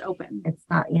 it's just open. it's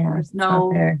not, yeah. There's it's not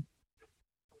no- there.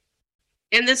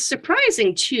 And that's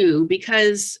surprising too,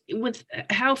 because with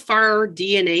how far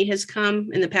DNA has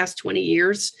come in the past 20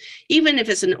 years, even if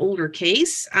it's an older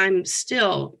case, I'm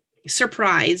still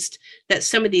surprised that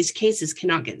some of these cases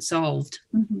cannot get solved.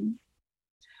 Mhm.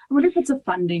 I wonder if it's a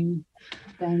funding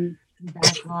thing.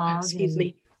 Backlog. Excuse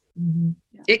me. Mhm.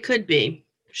 It could be,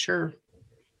 sure.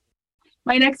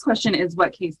 My next question is,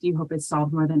 what case do you hope is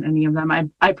solved more than any of them?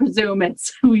 I presume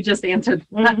it's, we just answered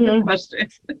that Mhm. question.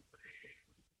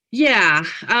 Yeah,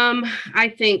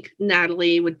 I think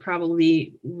Natalie would probably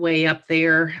be way up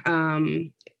there.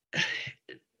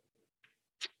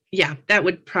 Yeah, that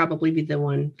would probably be the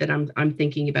one that I'm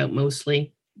thinking about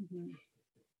mostly. Mhm.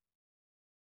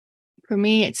 For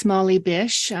me, it's Molly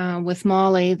Bish. With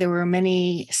Molly, there were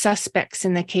many suspects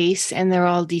in the case, and they're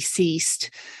all deceased.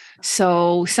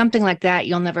 So something like that,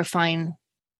 you'll never find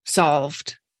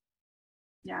solved.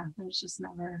 Yeah,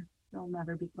 there'll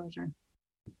never be closure.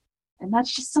 And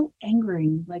that's just so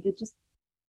angering. Like it just,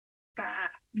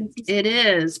 makes me so It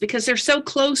is, because they're so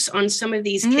close on some of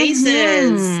these Mhm.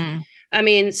 cases. I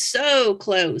mean, so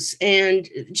close. And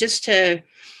just to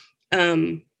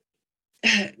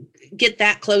get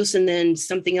that close and then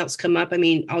something else come up. I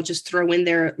mean, I'll just throw in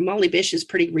there, Molly Bish is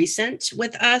pretty recent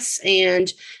with us,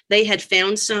 and they had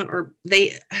found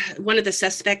one of the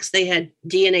suspects, they had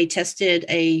DNA tested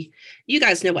you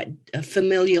guys know what a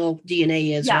familial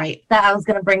DNA is, Yeah. right? That I was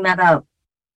going to bring that up.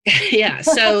 Yeah.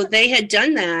 So they had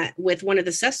done that with one of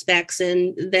the suspects,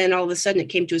 and then all of a sudden it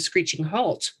came to a screeching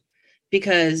halt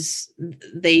because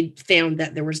they found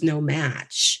that there was no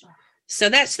match. So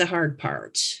that's the hard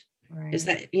part, Right. is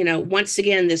that, once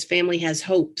again, this family has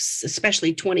hopes,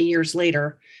 especially 20 years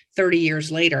later, 30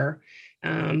 years later.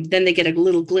 Then they get a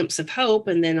little glimpse of hope,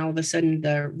 and then all of a sudden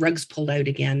the rug's pulled out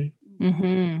again.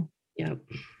 Mm-hmm. Yeah.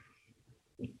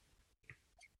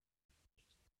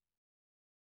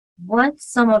 What's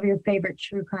some of your favorite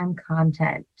true crime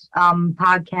content?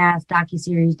 Podcasts,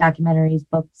 docuseries, documentaries,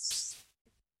 books.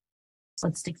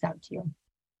 What sticks out to you?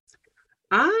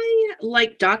 I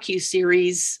like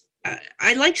docuseries.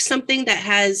 I like something that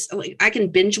has, like, I can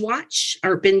binge watch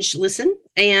or binge listen,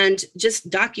 and just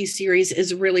docuseries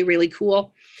is really, really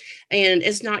cool. And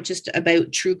it's not just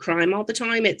about true crime all the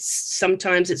time.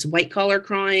 Sometimes it's white collar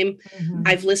crime. Mhm.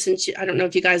 I've listened to, I don't know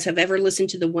if you guys have ever listened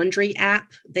to the Wondery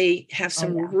app. They have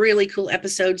some yeah. really cool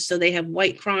episodes. So they have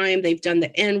white crime. They've done the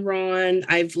Enron.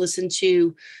 I've listened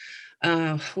to,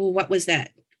 what was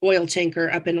that oil tanker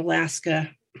up in Alaska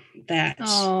that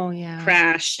Oh, yeah.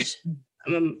 crashed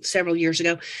several years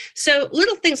ago. So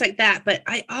little things like that. But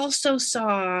I also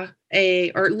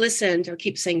listened, I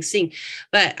keep saying sing,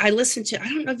 but I listened to, I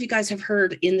don't know if you guys have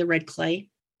heard In the Red Clay.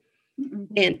 Mm-mm.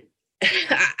 And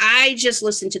I just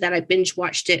listened to that. I binge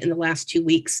watched it in the last 2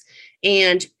 weeks.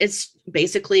 And it's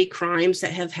basically crimes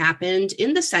that have happened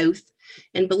in the South.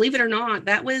 And believe it or not,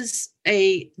 that was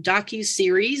a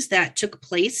docu-series that took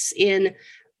place in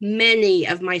many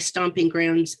of my stomping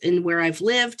grounds in where I've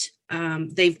lived.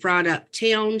 They've brought up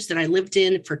towns that I lived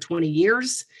in for 20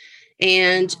 years.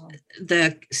 And Wow.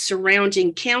 the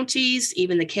surrounding counties,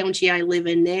 even the county I live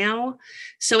in now.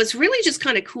 So it's really just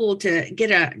kind of cool to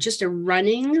get a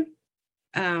running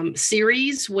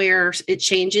series where it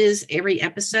changes every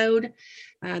episode.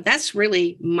 That's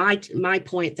really my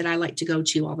point that I like to go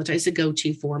to all the time. It's a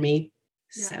go-to for me.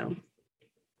 Yeah. So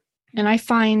And I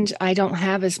find I don't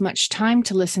have as much time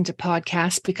to listen to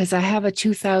podcasts because I have a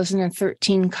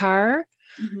 2013 car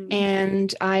Mhm.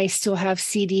 and I still have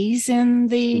CDs in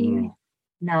the Mm.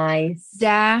 Nice.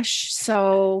 dash.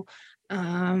 So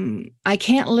I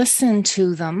can't listen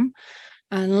to them.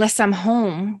 unless I'm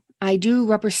home, I do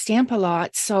rubber stamp a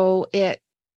lot.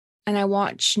 And I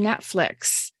watch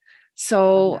Netflix.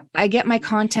 So I get my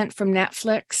content from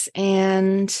Netflix,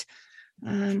 and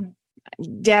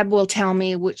Deb will tell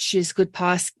me which is good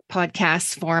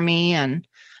podcasts for me, and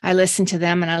I listen to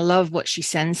them, and I love what she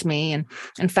sends me. And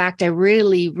in fact, I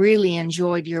really, really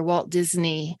enjoyed your Walt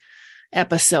Disney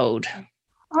episode.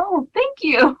 Oh, thank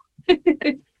you.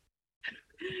 I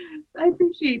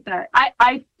appreciate that.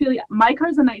 I feel my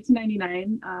car's a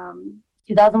 1999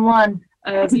 2001.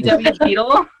 VW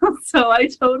Beetle, so I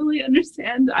totally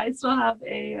understand. I still have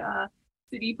a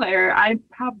CD player. I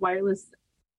have wireless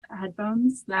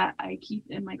headphones that I keep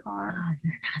in my car. Oh,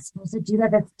 you're not supposed to do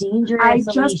that. That's dangerous. I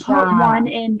just Alicia. put one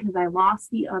in because I lost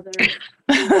the other.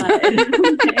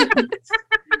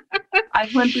 I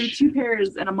went through 2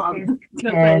 pairs in a month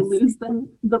because I lose them.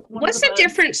 What's the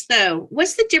difference, though?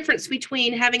 What's the difference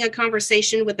between having a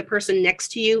conversation with the person next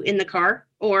to you in the car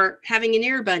or having an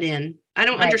earbud in? I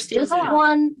don't understand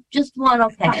that. Just one,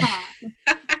 okay.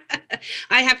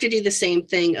 I have to do the same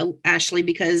thing, Ashley,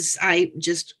 because I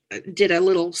just did a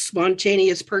little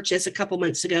spontaneous purchase a couple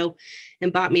months ago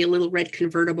and bought me a little red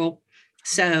convertible.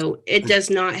 So it does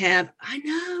not have, I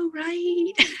know,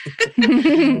 right?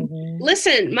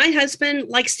 Listen, my husband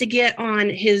likes to get on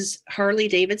his Harley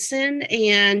Davidson,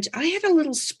 and I had a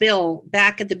little spill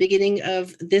back at the beginning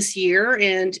of this year,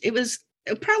 and it was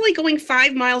probably going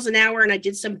 5 miles an hour, and I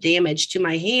did some damage to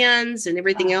my hands and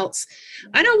everything else.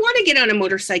 I don't want to get on a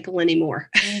motorcycle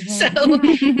anymore. So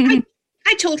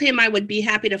I told him I would be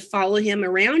happy to follow him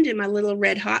around in my little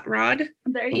red hot rod.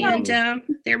 There you go.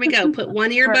 There we go. Put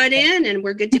one earbud in and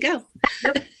we're good to go.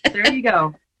 Yep, there you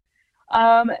go.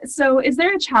 So is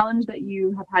there a challenge that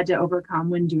you have had to overcome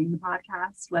when doing the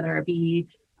podcast, whether it be,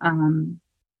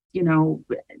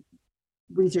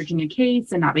 researching a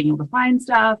case and not being able to find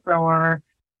stuff, or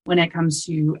when it comes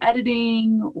to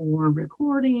editing or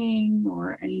recording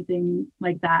or anything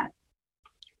like that?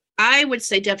 I would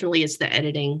say definitely it's the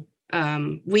editing.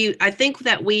 I think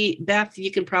that Beth,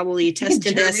 you can probably attest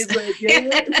to this.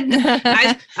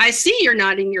 I see you're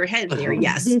nodding your head there.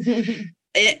 Yes.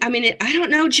 I don't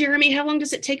know, Jeremy, how long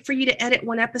does it take for you to edit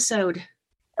one episode?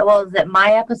 Well, is it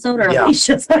my episode or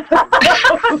Alicia's?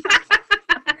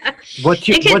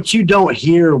 What you don't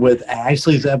hear with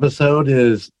Ashley's episode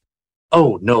is,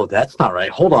 oh no, that's not right.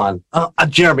 Hold on,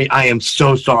 Jeremy, I am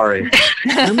so sorry.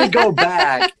 Let me go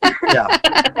back. Yeah,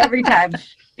 every time.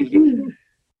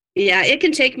 Yeah, it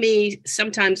can take me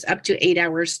sometimes up to 8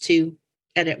 hours to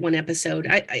edit one episode.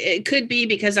 It could be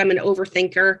because I'm an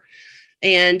overthinker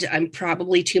and I'm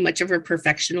probably too much of a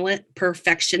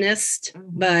perfectionist,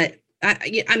 but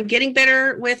I'm getting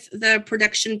better with the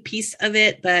production piece of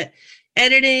it. But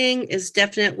editing is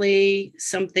definitely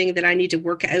something that I need to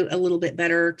work out a little bit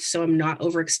better so I'm not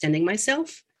overextending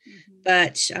myself.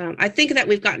 But I think that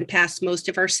we've gotten past most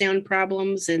of our sound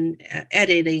problems, and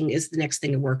editing is the next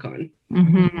thing to work on.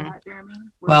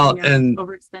 Well, and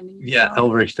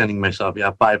overextending myself.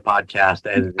 Yeah, by podcast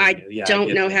editing. I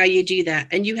don't know how you do that.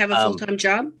 And you have a full-time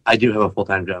job? I do have a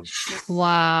full-time job.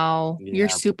 Wow, you're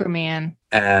Superman.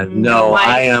 And no,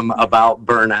 I am about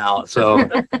burnout. So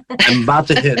I'm about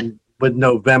to hit. With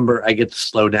November, I get to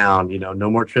slow down. No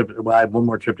more trip. Well, I have one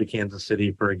more trip to Kansas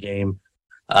City for a game.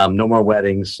 No more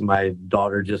weddings. My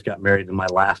daughter just got married in my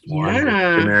last one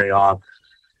to marry off.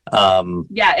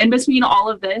 In between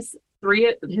all of this,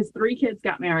 his 3 kids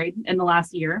got married in the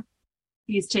last year.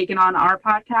 He's taken on our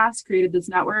podcast, created this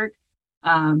network,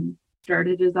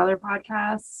 started his other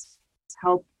podcasts,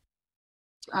 helped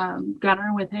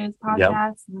Gunnar with his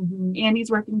podcast, and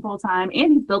he's working full time,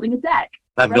 and he's building a deck.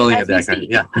 I'm building a deck.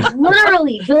 Yeah,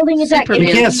 literally building a deck. You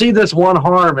can't see this one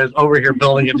arm is over here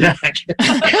building a deck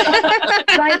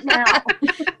right now.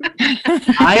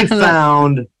 I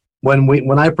found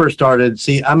when I first started.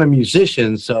 See, I'm a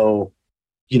musician, so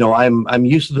I'm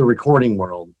used to the recording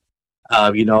world.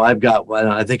 I've got.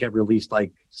 I think I've released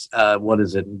 8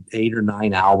 or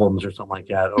 9 albums or something like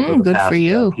that over the past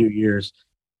few years.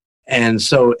 And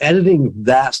so editing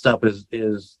that stuff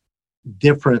is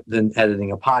different than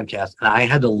editing a podcast. And I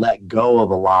had to let go of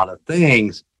a lot of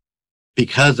things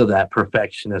because of that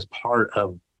perfectionist part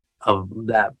of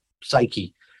that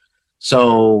psyche.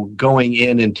 So going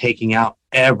in and taking out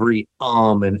every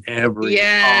and every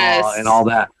and all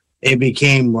that, it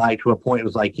became to a point, it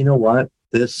was like, you know what?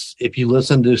 If you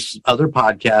listen to other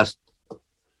podcasts,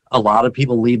 a lot of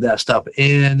people leave that stuff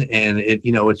in, and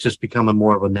it's just becoming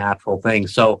more of a natural thing.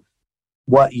 So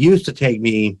what used to take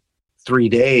me 3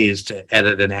 days to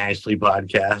edit an Ashley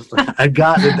podcast, I've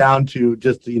gotten it down to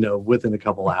just, within a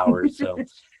couple hours. So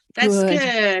That's Good.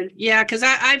 good. Yeah, because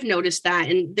I've noticed that.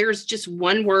 And there's just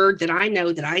one word that I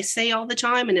know that I say all the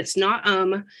time, and it's not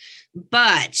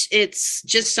but it's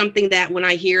just something that when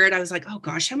I hear it, I was like, oh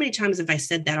gosh, how many times have I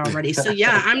said that already? So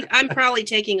yeah, I'm probably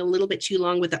taking a little bit too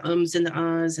long with the ums and the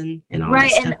uhs and all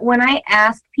Right. that And stuff. when I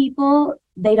ask people,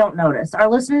 they don't notice. Our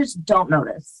listeners don't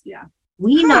notice. Yeah.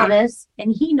 We Huh. notice,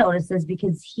 and he notices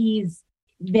because he's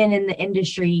been in the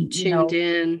industry, Tuned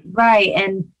in. right.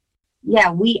 And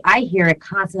yeah, I hear it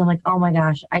constantly. I'm like, oh my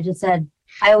gosh, I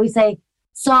always say,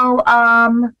 so,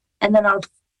 and then I'll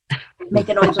make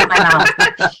a noise with my mouth.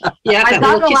 Yeah, I've that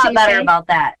little gotten a lot kissing better face. about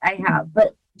that. I have,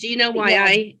 but Do you know why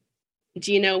Yeah.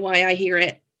 do you know why I hear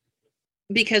it?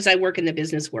 Because I work in the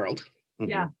business world.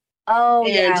 Yeah. oh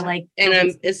yeah, And- like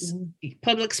and it's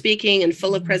public speaking and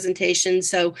full of Mhm. presentations.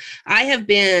 So I have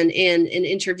been in an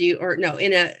interview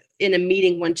in a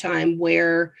meeting one time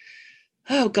where,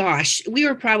 oh gosh, we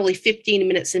were probably 15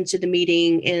 minutes into the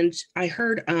meeting and I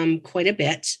heard quite a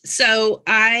bit. So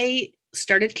I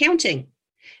started counting.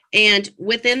 And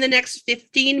within the next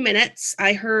 15 minutes,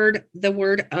 I heard the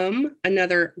word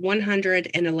another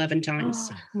 111 times.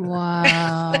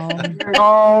 Wow.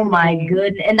 oh my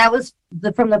goodness, and that was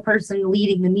from the person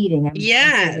leading the meeting. I'm assuming.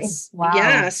 Yes. Wow.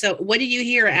 Yeah. So what do you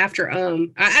hear after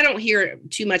I don't hear it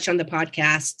too much on the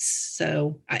podcasts.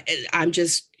 So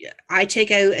I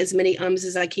take out as many ums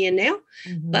as I can now.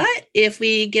 Mhm. But if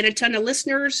we get a ton of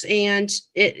listeners and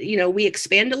we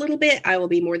expand a little bit, I will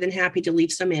be more than happy to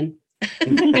leave some in.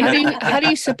 How do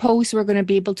you suppose we're going to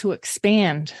be able to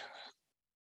expand?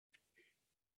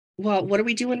 Well, what are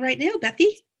we doing right now, Bethy?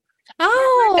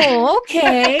 Oh,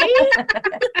 okay.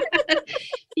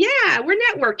 Yeah, we're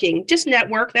networking. Just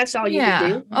network. That's all you can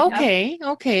Yeah. do.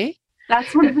 Okay.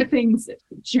 That's one of the things,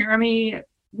 Jeremy,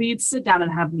 we'd sit down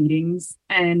and have meetings,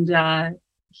 and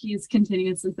he's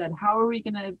continuously said, how are we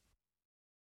going to,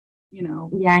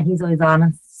 Yeah, he's always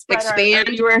honest. spread our Expand.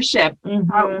 viewership? Mhm.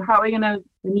 How are we going to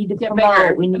We need to get promote.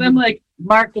 bigger? We need And I'm like,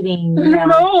 marketing. I don't Yeah.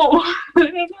 know. I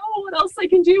don't know what else I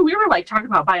can do. We were like talking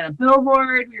about buying a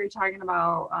billboard. We were talking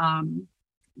about,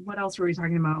 what else were we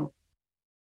talking about?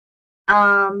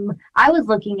 I was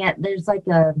looking at there's like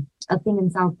a thing in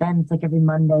South Bend. It's like every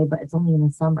Monday, but it's only in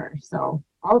the summer. So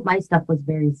all of my stuff was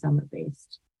very summer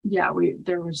based. Yeah,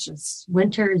 there was just,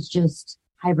 Winter is just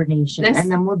hibernation, This-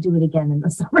 and then we'll do it again in the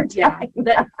summer. yeah,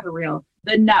 that for real.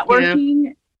 The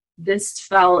networking, this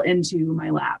fell into my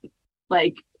lap.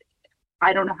 Like,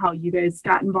 I don't know how you guys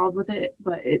got involved with it,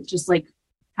 but it just like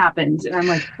happened. And I'm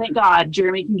like, thank God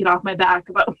Jeremy can get off my back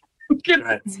about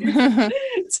Right.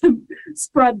 to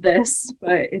spread this.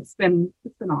 But it's been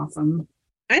awesome.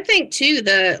 I think too,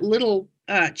 the little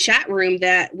chat room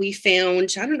that we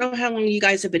found, I don't know how long you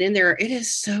guys have been in there. It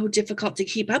is so difficult to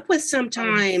keep up with It's so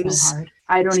sometimes. hard.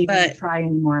 I don't even But- try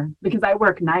anymore because I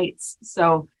work nights.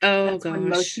 So Oh that's when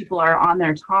most gosh. people are on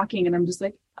there talking, and I'm just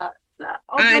like,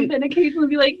 I'll I'm- jump in occasionally and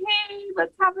be like, hey,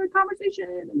 let's have a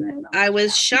conversation. And then I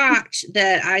was shocked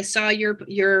that I saw your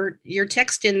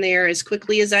text in there as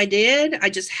quickly as I did. I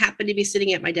just happened to be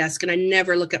sitting at my desk and I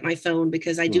never look at my phone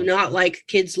because I do not like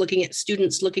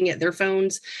students looking at their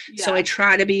phones. So I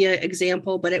try to be an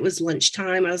example, but it was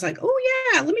lunchtime. I was like,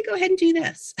 oh yeah, let me go ahead and do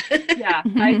this. yeah,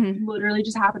 I literally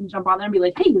just happened to jump on there and be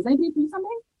like, hey, does anybody do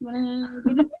something? You wanna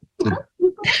do something?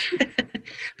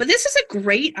 But this is a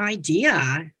great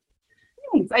idea.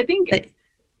 Thanks. I think But-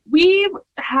 we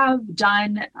have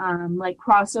done like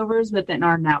crossovers within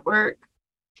our network.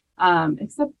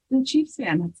 Except the Chiefs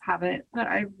fans haven't. But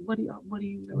what do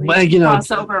you really Well,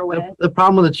 crossover with? the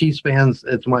problem with the Chiefs fans,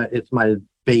 it's my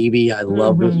baby. I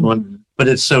love this Mhm. one, but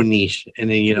it's so niche, and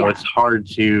then, Yeah. it's hard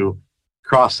to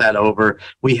cross that over.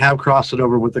 We have crossed it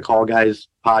over with the Call Guys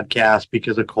podcast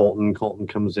because of Colton. Colton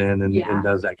comes in and Yeah.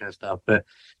 does that kind of stuff. But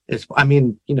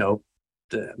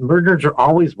the Murderers are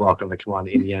always welcome to come on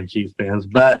to Indiana Chiefs fans.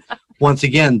 But once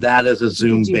again, that is a We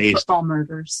Zoom do based. football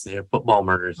murders. They're football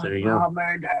murders. There you go.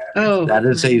 Murder. Oh, That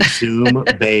is a Zoom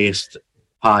based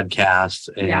podcast.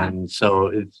 Yeah. And so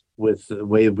it's with the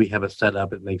way we have it set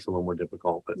up, it makes it a little more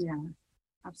difficult. But Yeah,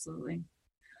 absolutely.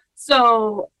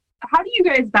 So, how do you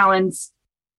guys balance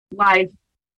life,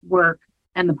 work,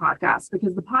 and the podcast?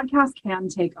 Because the podcast can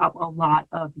take up a lot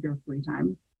of your free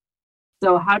time.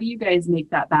 So, how do you guys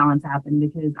make that balance happen?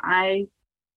 Because I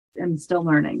am still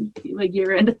learning. Like,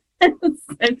 you're in,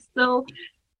 I'm still.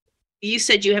 you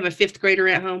said you have a 5th grader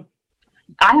at home.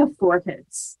 I have 4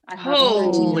 kids. I have a Holy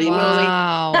 13-year-old. moly.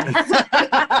 Wow.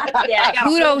 Yeah, I got a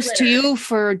whole Kudos to litter. you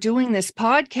for doing this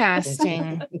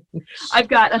podcasting. I've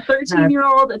got a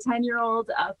 13-year-old, a 10-year-old,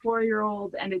 a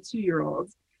 4-year-old, and a 2-year-old.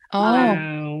 Oh,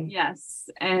 Wow. Yes,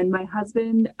 and my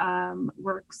husband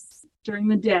works during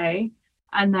the day.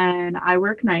 And then I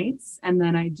work nights, and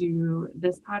then I do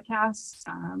this podcast.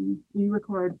 We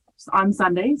record on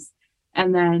Sundays,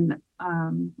 and then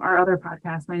our other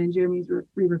podcast, mine and Jeremy's,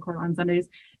 we record on Sundays.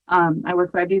 I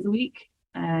work 5 days a week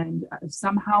and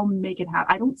somehow make it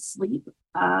happen. I don't sleep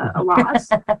a lot.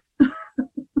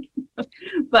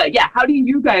 But yeah, how do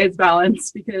you guys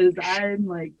balance? Because I'm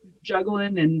like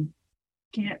juggling and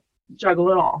can't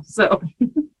juggle at all. So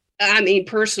I mean,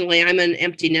 personally, I'm an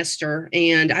empty nester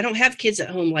and I don't have kids at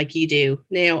home like you do.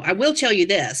 Now, I will tell you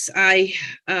this. I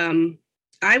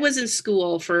was in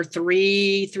school for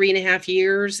 3.5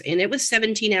 years, and it was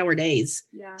 17-hour days.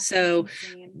 yeah. So,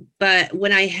 but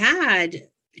when I had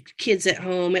kids at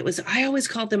home, I always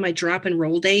called them my drop and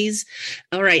roll days.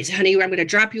 All right, honey, I'm going to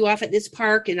drop you off at this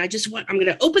park, and I'm going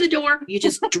to open the door. You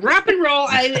just drop and roll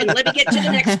and let me get to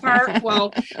the next park.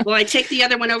 Well, I take the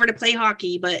other one over to play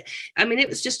hockey. But I mean, it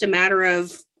was just a matter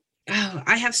of,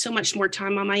 I have so much more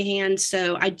time on my hands.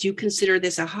 So I do consider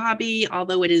this a hobby,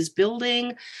 although it is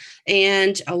building.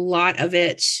 And a lot of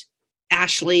it,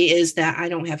 Ashley, is that I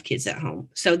don't have kids at home.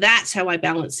 So that's how I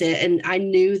balance it. And I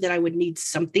knew that I would need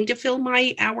something to fill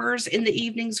my hours in the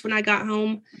evenings when I got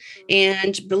home.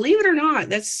 And believe it or not,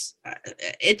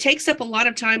 it takes up a lot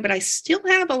of time, but I still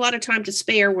have a lot of time to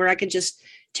spare where I can just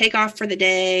take off for the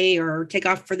day or take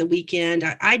off for the weekend.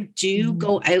 I do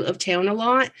go out of town a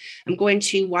lot. I'm going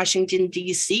to Washington,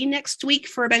 D.C. next week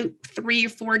for about 3 or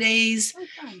 4 days. Oh,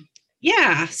 fun.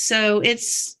 Yeah. So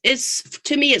it's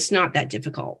to me, it's not that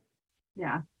difficult.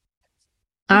 Yeah.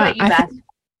 What about you, Beth?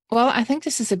 I think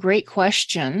this is a great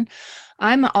question.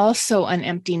 I'm also an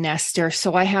empty nester,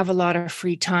 so I have a lot of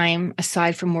free time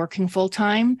aside from working full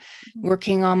time,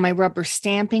 working on my rubber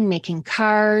stamping, making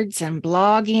cards and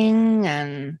blogging.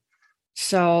 And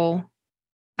so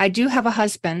I do have a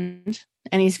husband,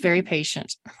 and he's very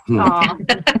patient. Aw.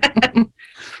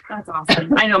 That's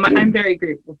awesome. I know I'm very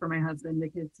grateful for my husband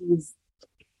because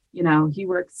he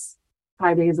works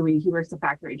 5 days a week. He works a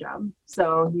factory job.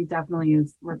 So he definitely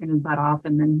is working his butt off.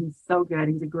 And then he's so good.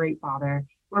 He's a great father.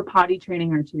 We're potty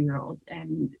training our 2-year-old.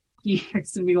 And he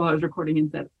texted me while I was recording and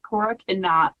said, Cora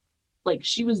cannot,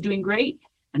 she was doing great.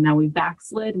 And now we've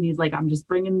backslid. And he's like, I'm just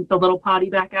bringing the little potty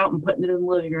back out and putting it in the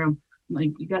living room. I'm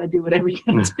like, you got to do whatever you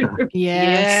got to do.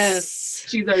 Yes.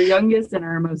 She's our youngest and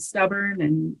our most stubborn.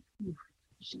 And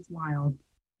she's wild.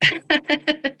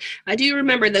 I do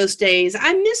remember those days.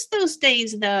 I miss those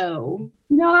days though.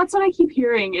 That's what I keep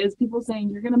hearing is people saying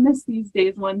you're going to miss these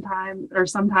days one time or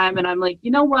sometime. And I'm like,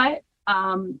 you know what?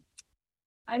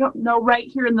 I don't know right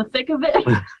here in the thick of it.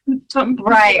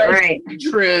 Right.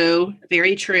 True.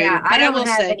 Very true. Yeah, I don't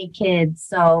have any kids,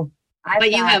 so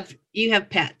you have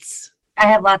pets. I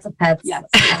have lots of pets. Yes.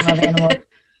 I love animals.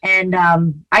 And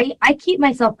I keep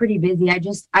myself pretty busy.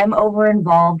 I'm over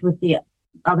involved with the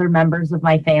other members of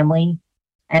my family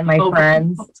and my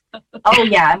friends. Oh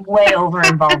yeah, I'm way over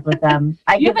involved with them.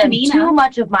 I give them too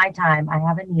much of my time. I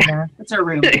have a Nina. That's her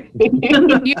room.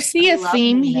 You see a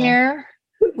theme here?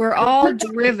 We're all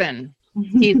driven.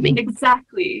 Excuse me.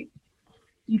 Exactly.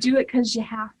 You do it because you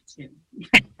have to.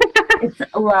 It's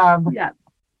love. Yeah.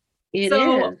 It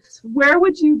is. Where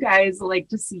would you guys like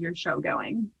to see your show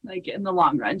going? In the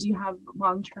long run, do you have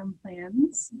long-term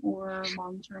plans or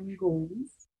long-term goals?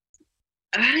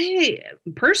 I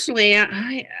personally,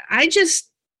 I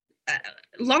just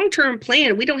long-term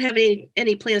plan. We don't have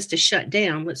any plans to shut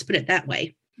down. Let's put it that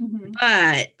way. Mm-hmm.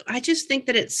 But I just think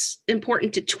that it's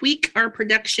important to tweak our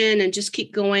production and just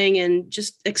keep going and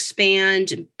just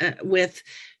expand with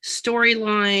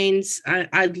storylines.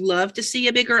 I'd love to see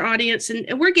a bigger audience,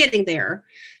 and we're getting there.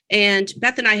 And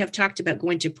Beth and I have talked about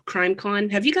going to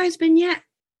CrimeCon. Have you guys been yet?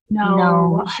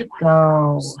 No, we should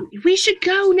go. We should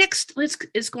go next.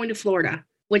 It's going to Florida,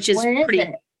 which is When pretty. is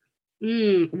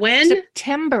it? When?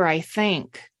 September, I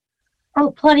think.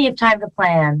 Oh, plenty of time to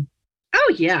plan.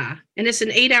 Oh yeah, and it's an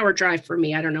 8-hour drive for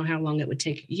me. I don't know how long it would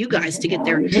take you guys to get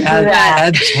there.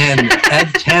 Add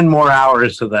 10 more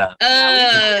hours to that.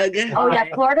 Ugh. Oh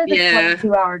yeah, Florida's a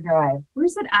 22-hour drive.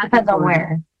 Where's it at? Depends on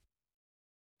where.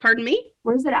 Pardon me?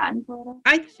 Where's it at in Florida?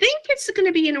 I think it's going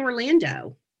to be in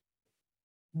Orlando,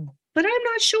 but I'm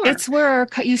not sure. It's where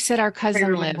you said our cousin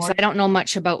Fairly lives. important. I don't know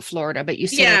much about Florida, but you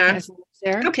said our cousin lives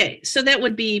there. Okay, so that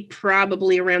would be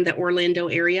probably around the Orlando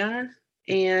area.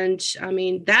 And I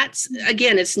mean, that's,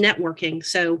 again, it's networking.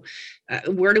 So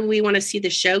where do we want to see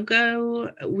the show go?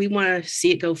 We want to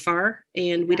see it go far,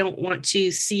 and we don't want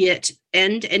to see it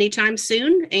end anytime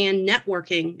soon. And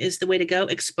networking is the way to go.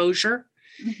 Exposure,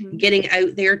 getting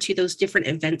out there to those different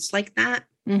events like that.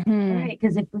 Mm-hmm. Right,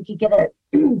 because if we could get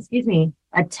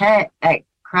a tent at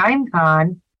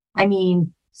CrimeCon, I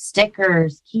mean,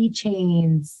 stickers,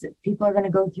 keychains. People are going to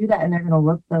go through that and they're going to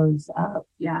look those up.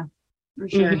 Yeah, for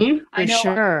sure. Mhm. I For know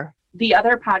sure. the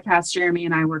other podcast Jeremy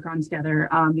and I work on together,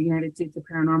 the United States of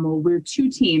Paranormal, we're two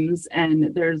teams,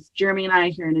 and there's Jeremy and I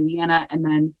here in Indiana, and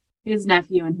then his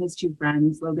nephew and his two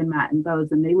friends, Logan, Matt, and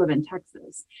Bose, and they live in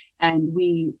Texas. And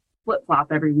we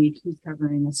flip-flop every week who's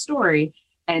covering a story.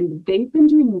 And they've been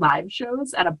doing live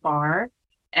shows at a bar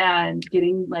and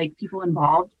getting like people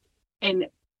involved. And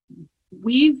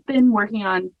we've been working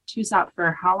on Two Stop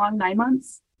for how long? 9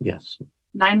 months? Yes.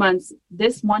 9 months.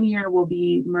 This 1 year will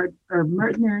be Mert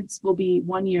Nerds will be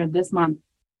 1 year this month.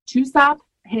 Two Stop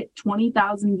hit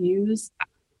 20,000 views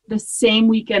the same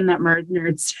weekend that Mert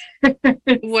Nerds.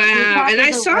 Wow. And I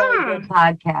It's a saw. really good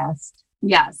podcast.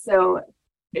 Yeah, so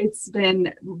it's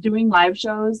been doing live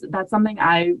shows. That's something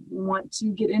I want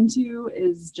to get into,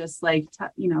 is just like,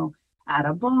 at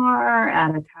a bar,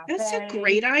 at a cafe. That's a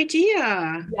great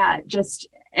idea. Yeah,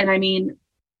 and I mean,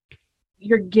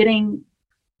 you're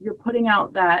putting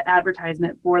out that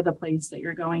advertisement for the place that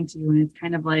you're going to, and it's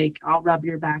kind of like, I'll rub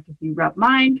your back if you rub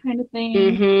mine kind of thing.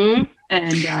 Mm-hmm.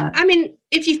 And I mean,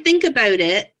 if you think about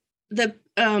it, the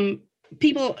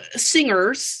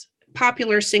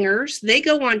popular singers, they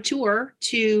go on tour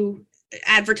to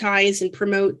advertise and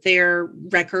promote their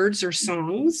records or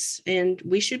songs, and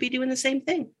we should be doing the same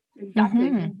thing. exactly.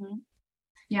 Mhm.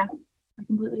 Yeah, I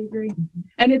completely agree.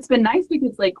 And it's been nice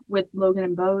because like with Logan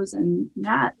and Bose and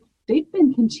Matt, they've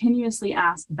been continuously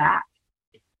asked back.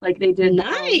 Like they did the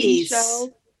Halloween Nice.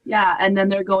 show. Yeah, and then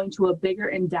they're going to a bigger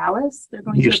in Dallas. They're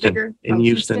going Houston. to a bigger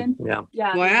Houston. Yeah.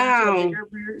 Yeah. Wow. They're going to a bigger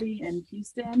brewery in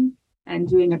Houston and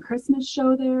doing a Christmas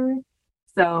show there.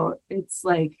 So it's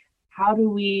like, how do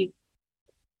we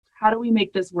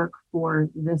make this work for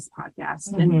this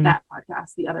podcast Mhm. and that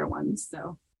podcast, the other ones?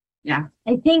 So yeah.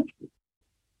 I think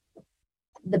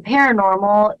the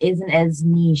paranormal isn't as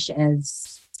niche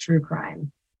as true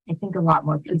crime. I think a lot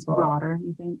more It's people. broader,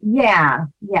 you think? Yeah,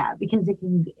 because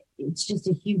it's just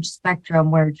a huge spectrum,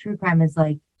 where true crime is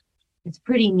like, it's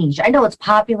pretty niche. I know it's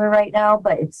popular right now,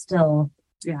 but it's still.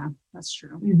 Yeah, that's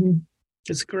true. Mhm.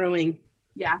 It's growing.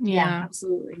 Yeah, Yeah.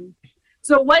 absolutely.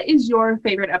 So what is your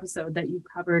favorite episode that you've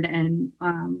covered? And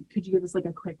could you give us like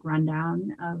a quick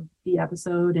rundown of the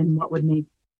episode and what would make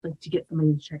like to get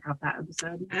somebody to check out that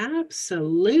episode?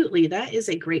 Absolutely. That is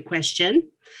a great question.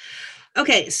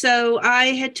 Okay, so I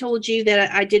had told you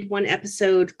that I did one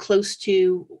episode close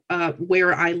to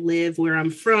where I live, where I'm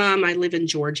from. I live in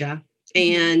Georgia,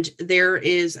 and there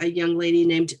is a young lady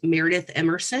named Meredith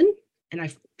Emerson, and I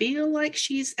feel like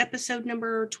she's episode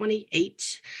number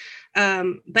 28.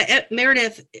 But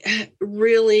Meredith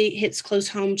really hits close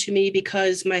home to me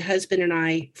because my husband and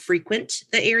I frequent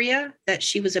the area that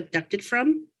she was abducted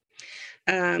from.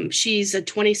 She's a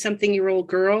 20-something-year-old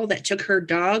girl that took her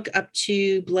dog up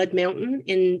to Blood Mountain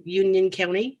in Union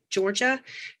County, Georgia,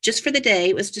 just for the day.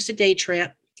 It was just a day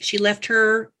trip. She left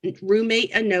her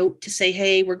roommate a note to say,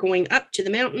 hey, we're going up to the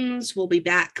mountains. We'll be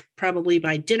back probably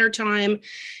by dinner time.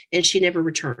 And she never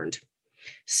returned.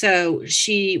 So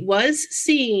she was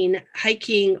seen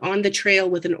hiking on the trail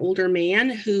with an older man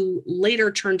who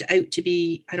later turned out to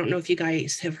be, I don't know if you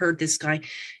guys have heard this guy,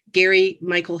 Gary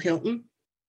Michael Hilton.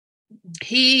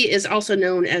 He is also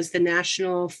known as the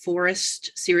National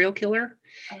Forest serial killer.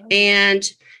 And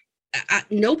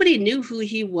nobody knew who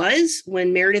he was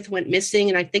when Meredith went missing.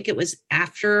 And I think it was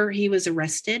after he was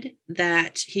arrested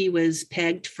that he was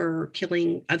pegged for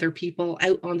killing other people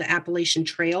out on the Appalachian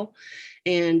Trail.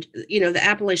 And, the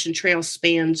Appalachian Trail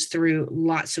spans through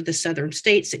lots of the southern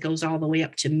states. It goes all the way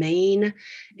up to Maine.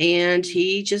 And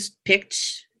he just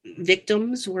picked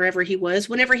victims wherever he was,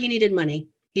 whenever he needed money.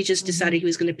 He just decided he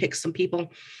was going to pick some people.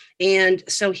 And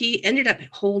so he ended up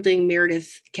holding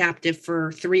Meredith captive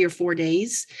for 3 or 4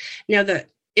 days. Now, the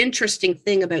interesting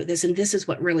thing about this, and this is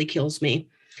what really kills me,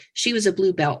 she was a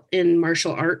blue belt in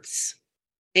martial arts.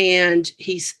 And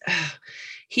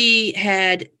he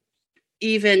had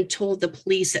even told the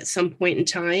police at some point in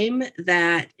time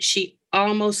that she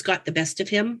almost got the best of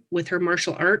him with her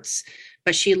martial arts,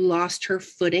 but she lost her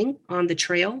footing on the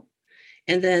trail.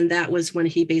 And then that was when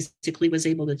he basically was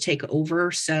able to take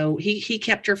over. So he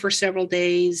kept her for several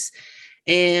days,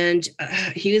 and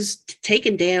he was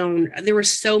taken down. There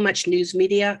was so much news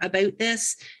media about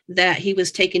this that he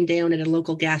was taken down at a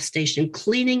local gas station,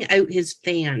 cleaning out his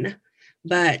van.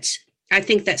 But I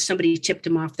think that somebody tipped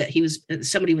him off that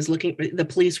the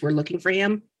police were looking for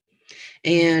him.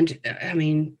 And I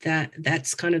mean,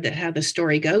 that's kind of how the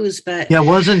story goes. But Yeah,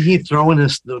 wasn't he throwing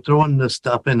this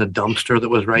stuff in a dumpster that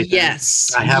was right there?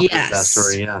 yes, I have heard that yes,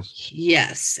 story. Yes.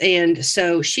 yes. And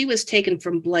so she was taken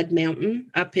from Blood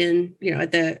Mountain up in,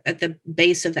 at the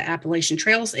base of the Appalachian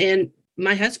Trails. And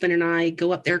my husband and I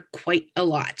go up there quite a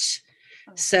lot.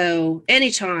 So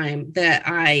anytime that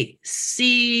I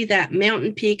see that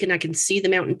mountain peak, and I can see the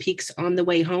mountain peaks on the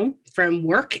way home from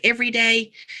work every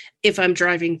day, if I'm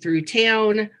driving through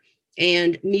town,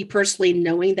 and me personally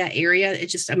knowing that area, it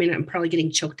just, I mean, I'm probably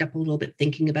getting choked up a little bit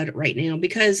thinking about it right now,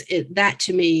 because that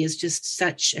to me is just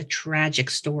such a tragic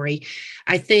story.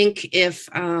 I think if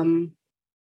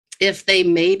they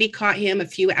maybe caught him a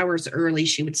few hours early,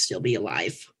 she would still be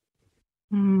alive.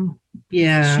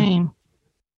 Yeah. Shame.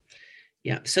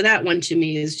 Yeah. So that one to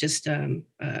me is just,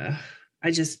 it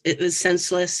was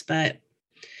senseless. But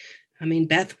I mean,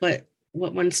 Beth, what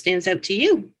one stands out to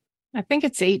you? I think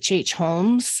it's H.H.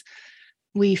 Holmes.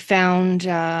 We found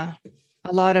a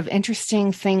lot of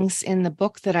interesting things in the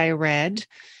book that I read.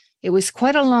 It was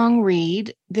quite a long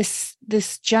read. This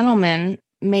gentleman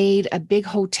made a big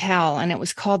hotel, and it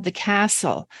was called the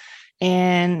Castle.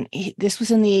 And this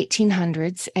was in the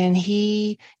 1800s, and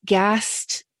he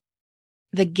gassed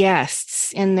the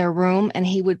guests in their room, and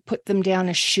he would put them down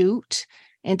a chute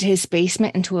into his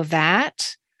basement, into a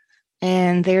vat,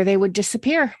 and there they would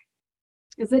disappear.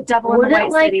 Is it Devil in the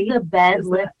White City? The bed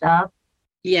lift up?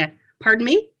 Yeah. Pardon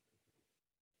me?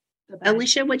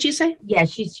 Alicia, what'd you say? Yeah,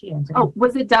 she answered. Oh,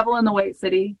 was it Devil in the White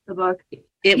City, the book?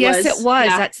 It was.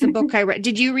 Yeah. That's the book I read.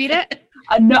 Did you read it?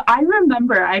 No, I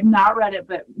remember. I've not read it,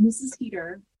 but Mrs.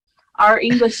 Heater, our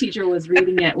English teacher, was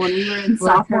reading it when we were in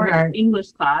sophomore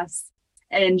English class.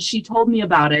 And she told me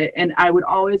about it, and I would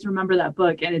always remember that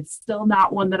book, and it's still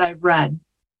not one that I've read.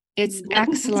 It's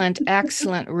excellent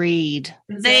read.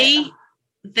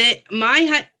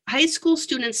 My high school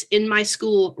students in my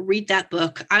school read that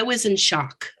book. I was in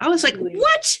shock. I was like,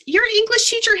 what? Your English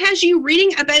teacher has you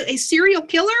reading about a serial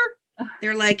killer?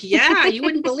 They're like, yeah, you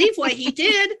wouldn't believe what he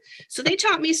did. So they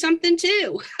taught me something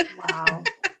too. Wow.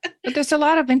 But there's a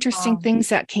lot of interesting things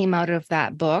that came out of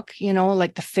that book,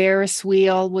 like the Ferris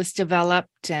wheel was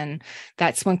developed, and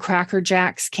that's when Cracker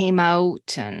Jacks came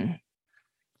out. And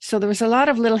so there was a lot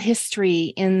of little history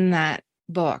in that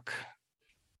book.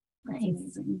 That's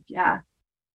amazing. Yeah.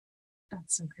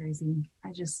 That's so crazy.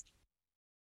 I just,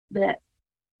 that.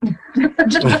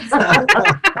 Sometimes,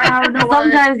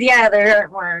 there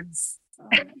aren't words.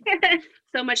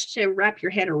 So much to wrap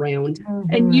your head around.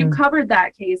 Mm-hmm. And you covered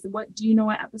that case. What do you know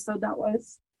what episode that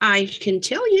was? I can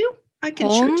tell you. I can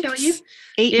sure tell you.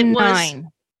 8 and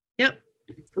 9. Yep.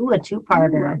 Ooh, a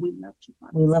two-parter. We love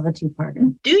two-parters. We love a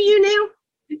two-parter. Do you now?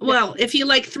 Well, if you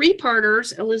like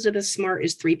 3-parters, Elizabeth Smart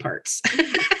is 3 parts.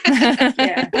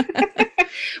 Yeah.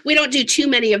 We don't do too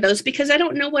many of those because I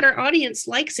don't know what our audience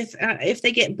likes if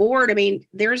they get bored. I mean,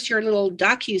 there's your little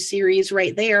docu-series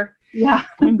right there. Yeah.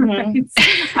 Mm-hmm.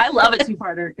 I love a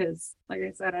two-parter because, like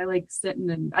I said, I like sitting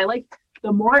and I like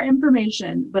the more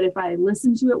information. But if I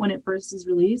listen to it when it first is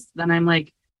released, then I'm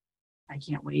like, I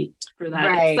can't wait for that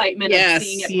excitement of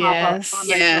seeing it pop up on my phone.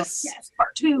 Yes,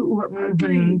 part 2 or part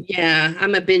 3. Yeah,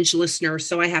 I'm a binge listener,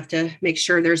 so I have to make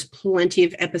sure there's plenty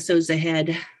of episodes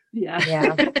ahead.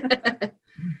 Yeah.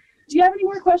 Do you have any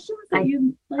more questions that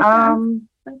you'd like to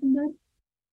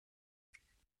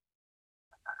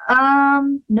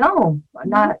ask? No,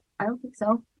 not. I don't think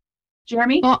so.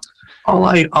 Jeremy? Well,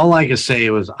 all I could say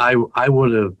was I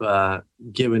would have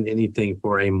given anything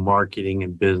for a marketing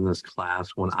and business class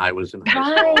when I was in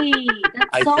high school. Right.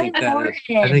 That's so important.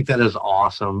 I think that is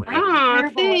awesome. Oh,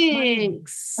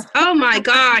 thanks. Oh my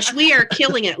gosh, we are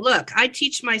killing it. Look, I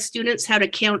teach my students how to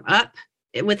count up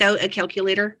without a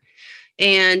calculator.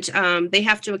 And they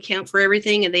have to account for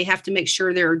everything, and they have to make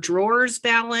sure their drawers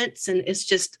balance. And it's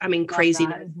just, I mean,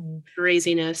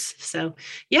 craziness. So,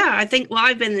 yeah, I think,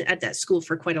 I've been at that school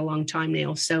for quite a long time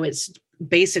now. So it's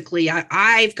basically,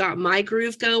 I've got my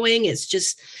groove going. It's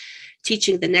just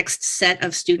teaching the next set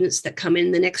of students that come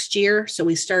in the next year. So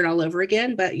we start all over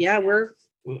again. But yeah,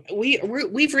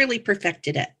 we've really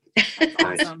perfected it. That's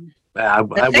awesome. I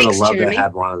would have loved to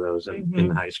have one of those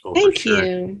in high school. Thank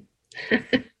you.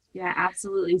 Yeah,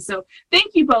 absolutely. So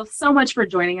thank you both so much for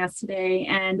joining us today.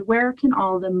 And where can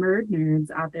all the Murd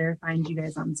Nerds out there find you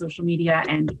guys on social media,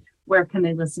 and where can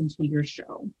they listen to your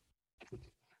show?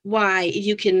 Why,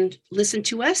 you can listen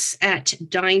to us at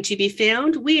Dying to Be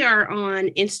Found. We are on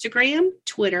Instagram,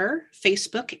 Twitter,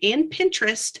 Facebook, and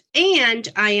Pinterest. And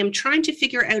I am trying to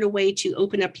figure out a way to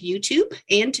open up YouTube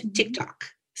and TikTok.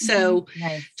 So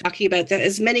talking about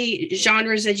as many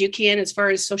genres as you can as far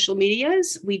as social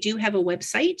medias. We do have a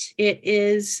website. It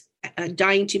is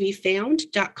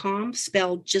dyingtobefound.com,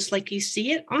 spelled just like you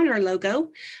see it on our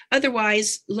logo.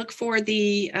 Otherwise, look for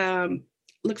the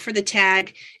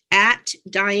tag at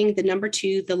dying the number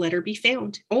 2 the letter be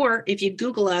found. Or if you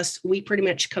Google us, we pretty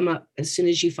much come up as soon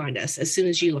as you find us, as soon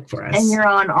as you look for us. And you're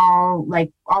on all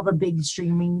the big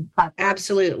streaming platforms.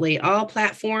 Absolutely, all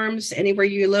platforms. Anywhere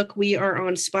you look, we are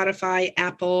on Spotify,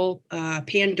 Apple,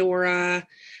 Pandora.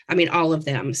 I mean, all of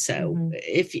them. So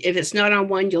if it's not on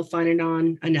one, you'll find it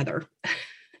on another.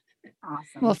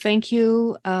 Awesome. Well, thank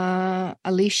you,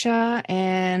 Alicia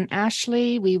and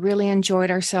Ashley. We really enjoyed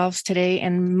ourselves today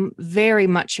and very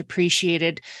much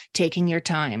appreciated taking your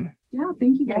time. Yeah,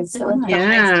 thank you guys Yes, it so was much.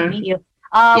 nice to meet you.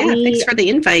 Thanks for the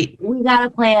invite. We got a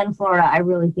plan, Florida. I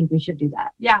really think we should do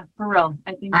that. Yeah, for real.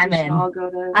 I think I'm we should in. all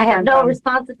go to. I have no Fun.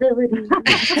 responsibility.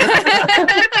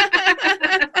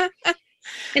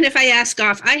 And if I ask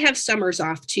off, I have summers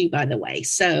off too, by the way.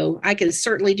 So I can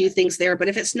certainly do things there. But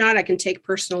if it's not, I can take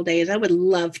personal days. I would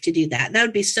love to do that. That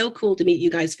would be so cool to meet you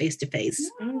guys face to face.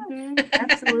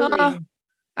 Absolutely. Oh,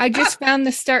 I just found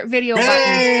the start video button.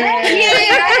 Yay!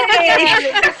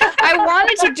 I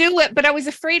wanted to do it, but I was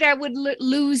afraid I would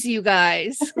lose you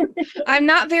guys. I'm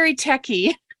not very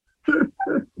techie.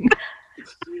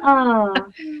 Oh,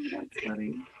 That's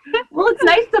funny. Well, it's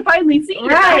nice to finally see you.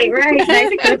 right. Nice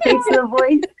to put a face to the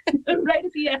voice. Right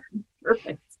at the end.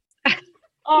 Perfect.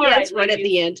 Yes, right at ladies.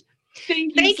 the end.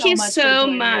 Thank Thank you you so much so for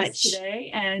joining us much.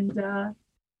 today, and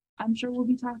I'm sure we'll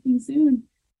be talking soon.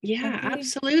 Yeah, Okay.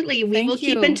 absolutely. We Thank will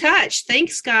keep you. in touch.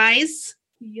 Thanks, guys.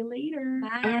 See you later.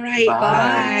 All right. Bye.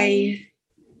 Bye.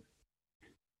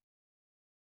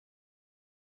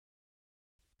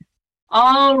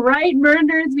 All right,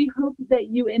 Murders. We hope that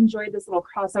you enjoyed this little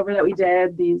crossover that we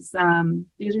did. These are going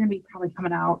to be probably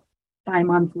coming out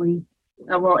bi-monthly.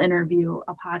 We'll interview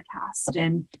a podcast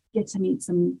and get to meet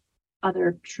some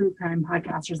other true crime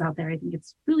podcasters out there. I think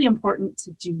it's really important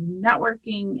to do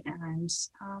networking, and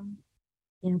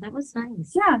Yeah, that was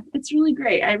nice. yeah, it's really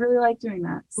great. I really like doing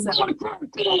that. So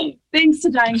thanks to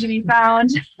Dying to Be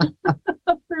Found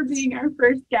for being our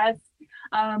first guest.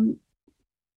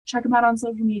 Check them out on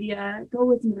social media. Go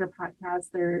listen to their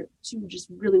podcast. They're two just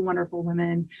really wonderful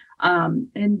women.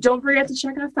 And don't forget to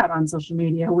check us out on social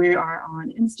media. We are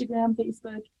on Instagram,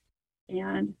 Facebook,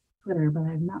 and Twitter, but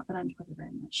I've not been on Twitter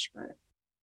very much, but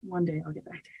one day I'll get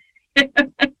back to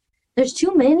it. There's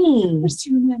too many. There's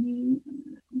too many.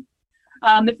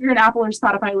 If you're an Apple or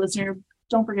Spotify listener,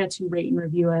 don't forget to rate and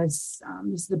review us.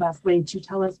 This is the best way to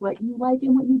tell us what you like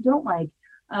and what you don't like.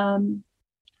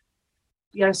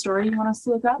 You got a story you want us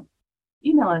to look up?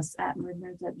 Email us at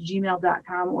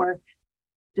murdnerds@gmail.com, or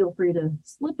feel free to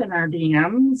slip in our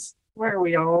DMs. Where are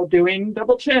we all doing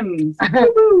double chins?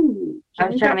 Woo-hoo! I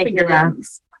was trying to make you laugh.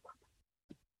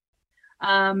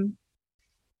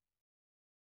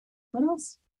 What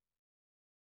else?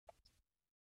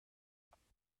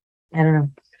 I don't know.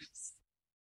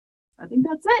 I think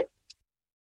that's it.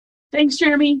 Thanks,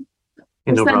 Jeremy, for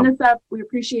No setting problem. this up. We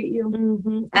appreciate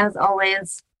you. As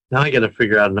always. Now I got to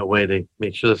figure out a way to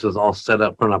make sure this is all set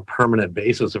up on a permanent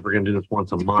basis if we're going to do this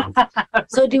once a month.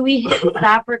 So do we hit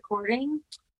stop recording?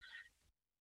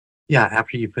 Yeah,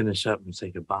 after you finish up and say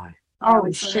goodbye. Oh,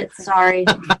 Yeah, shit. Sorry.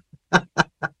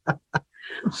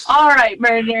 All right,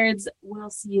 Murder Nerds. We'll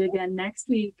see you again next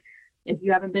week. If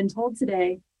you haven't been told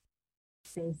today,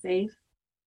 stay safe,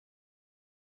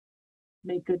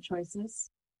 make good choices,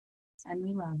 and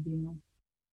we love you.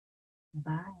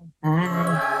 Bye.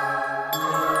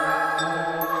 Bye.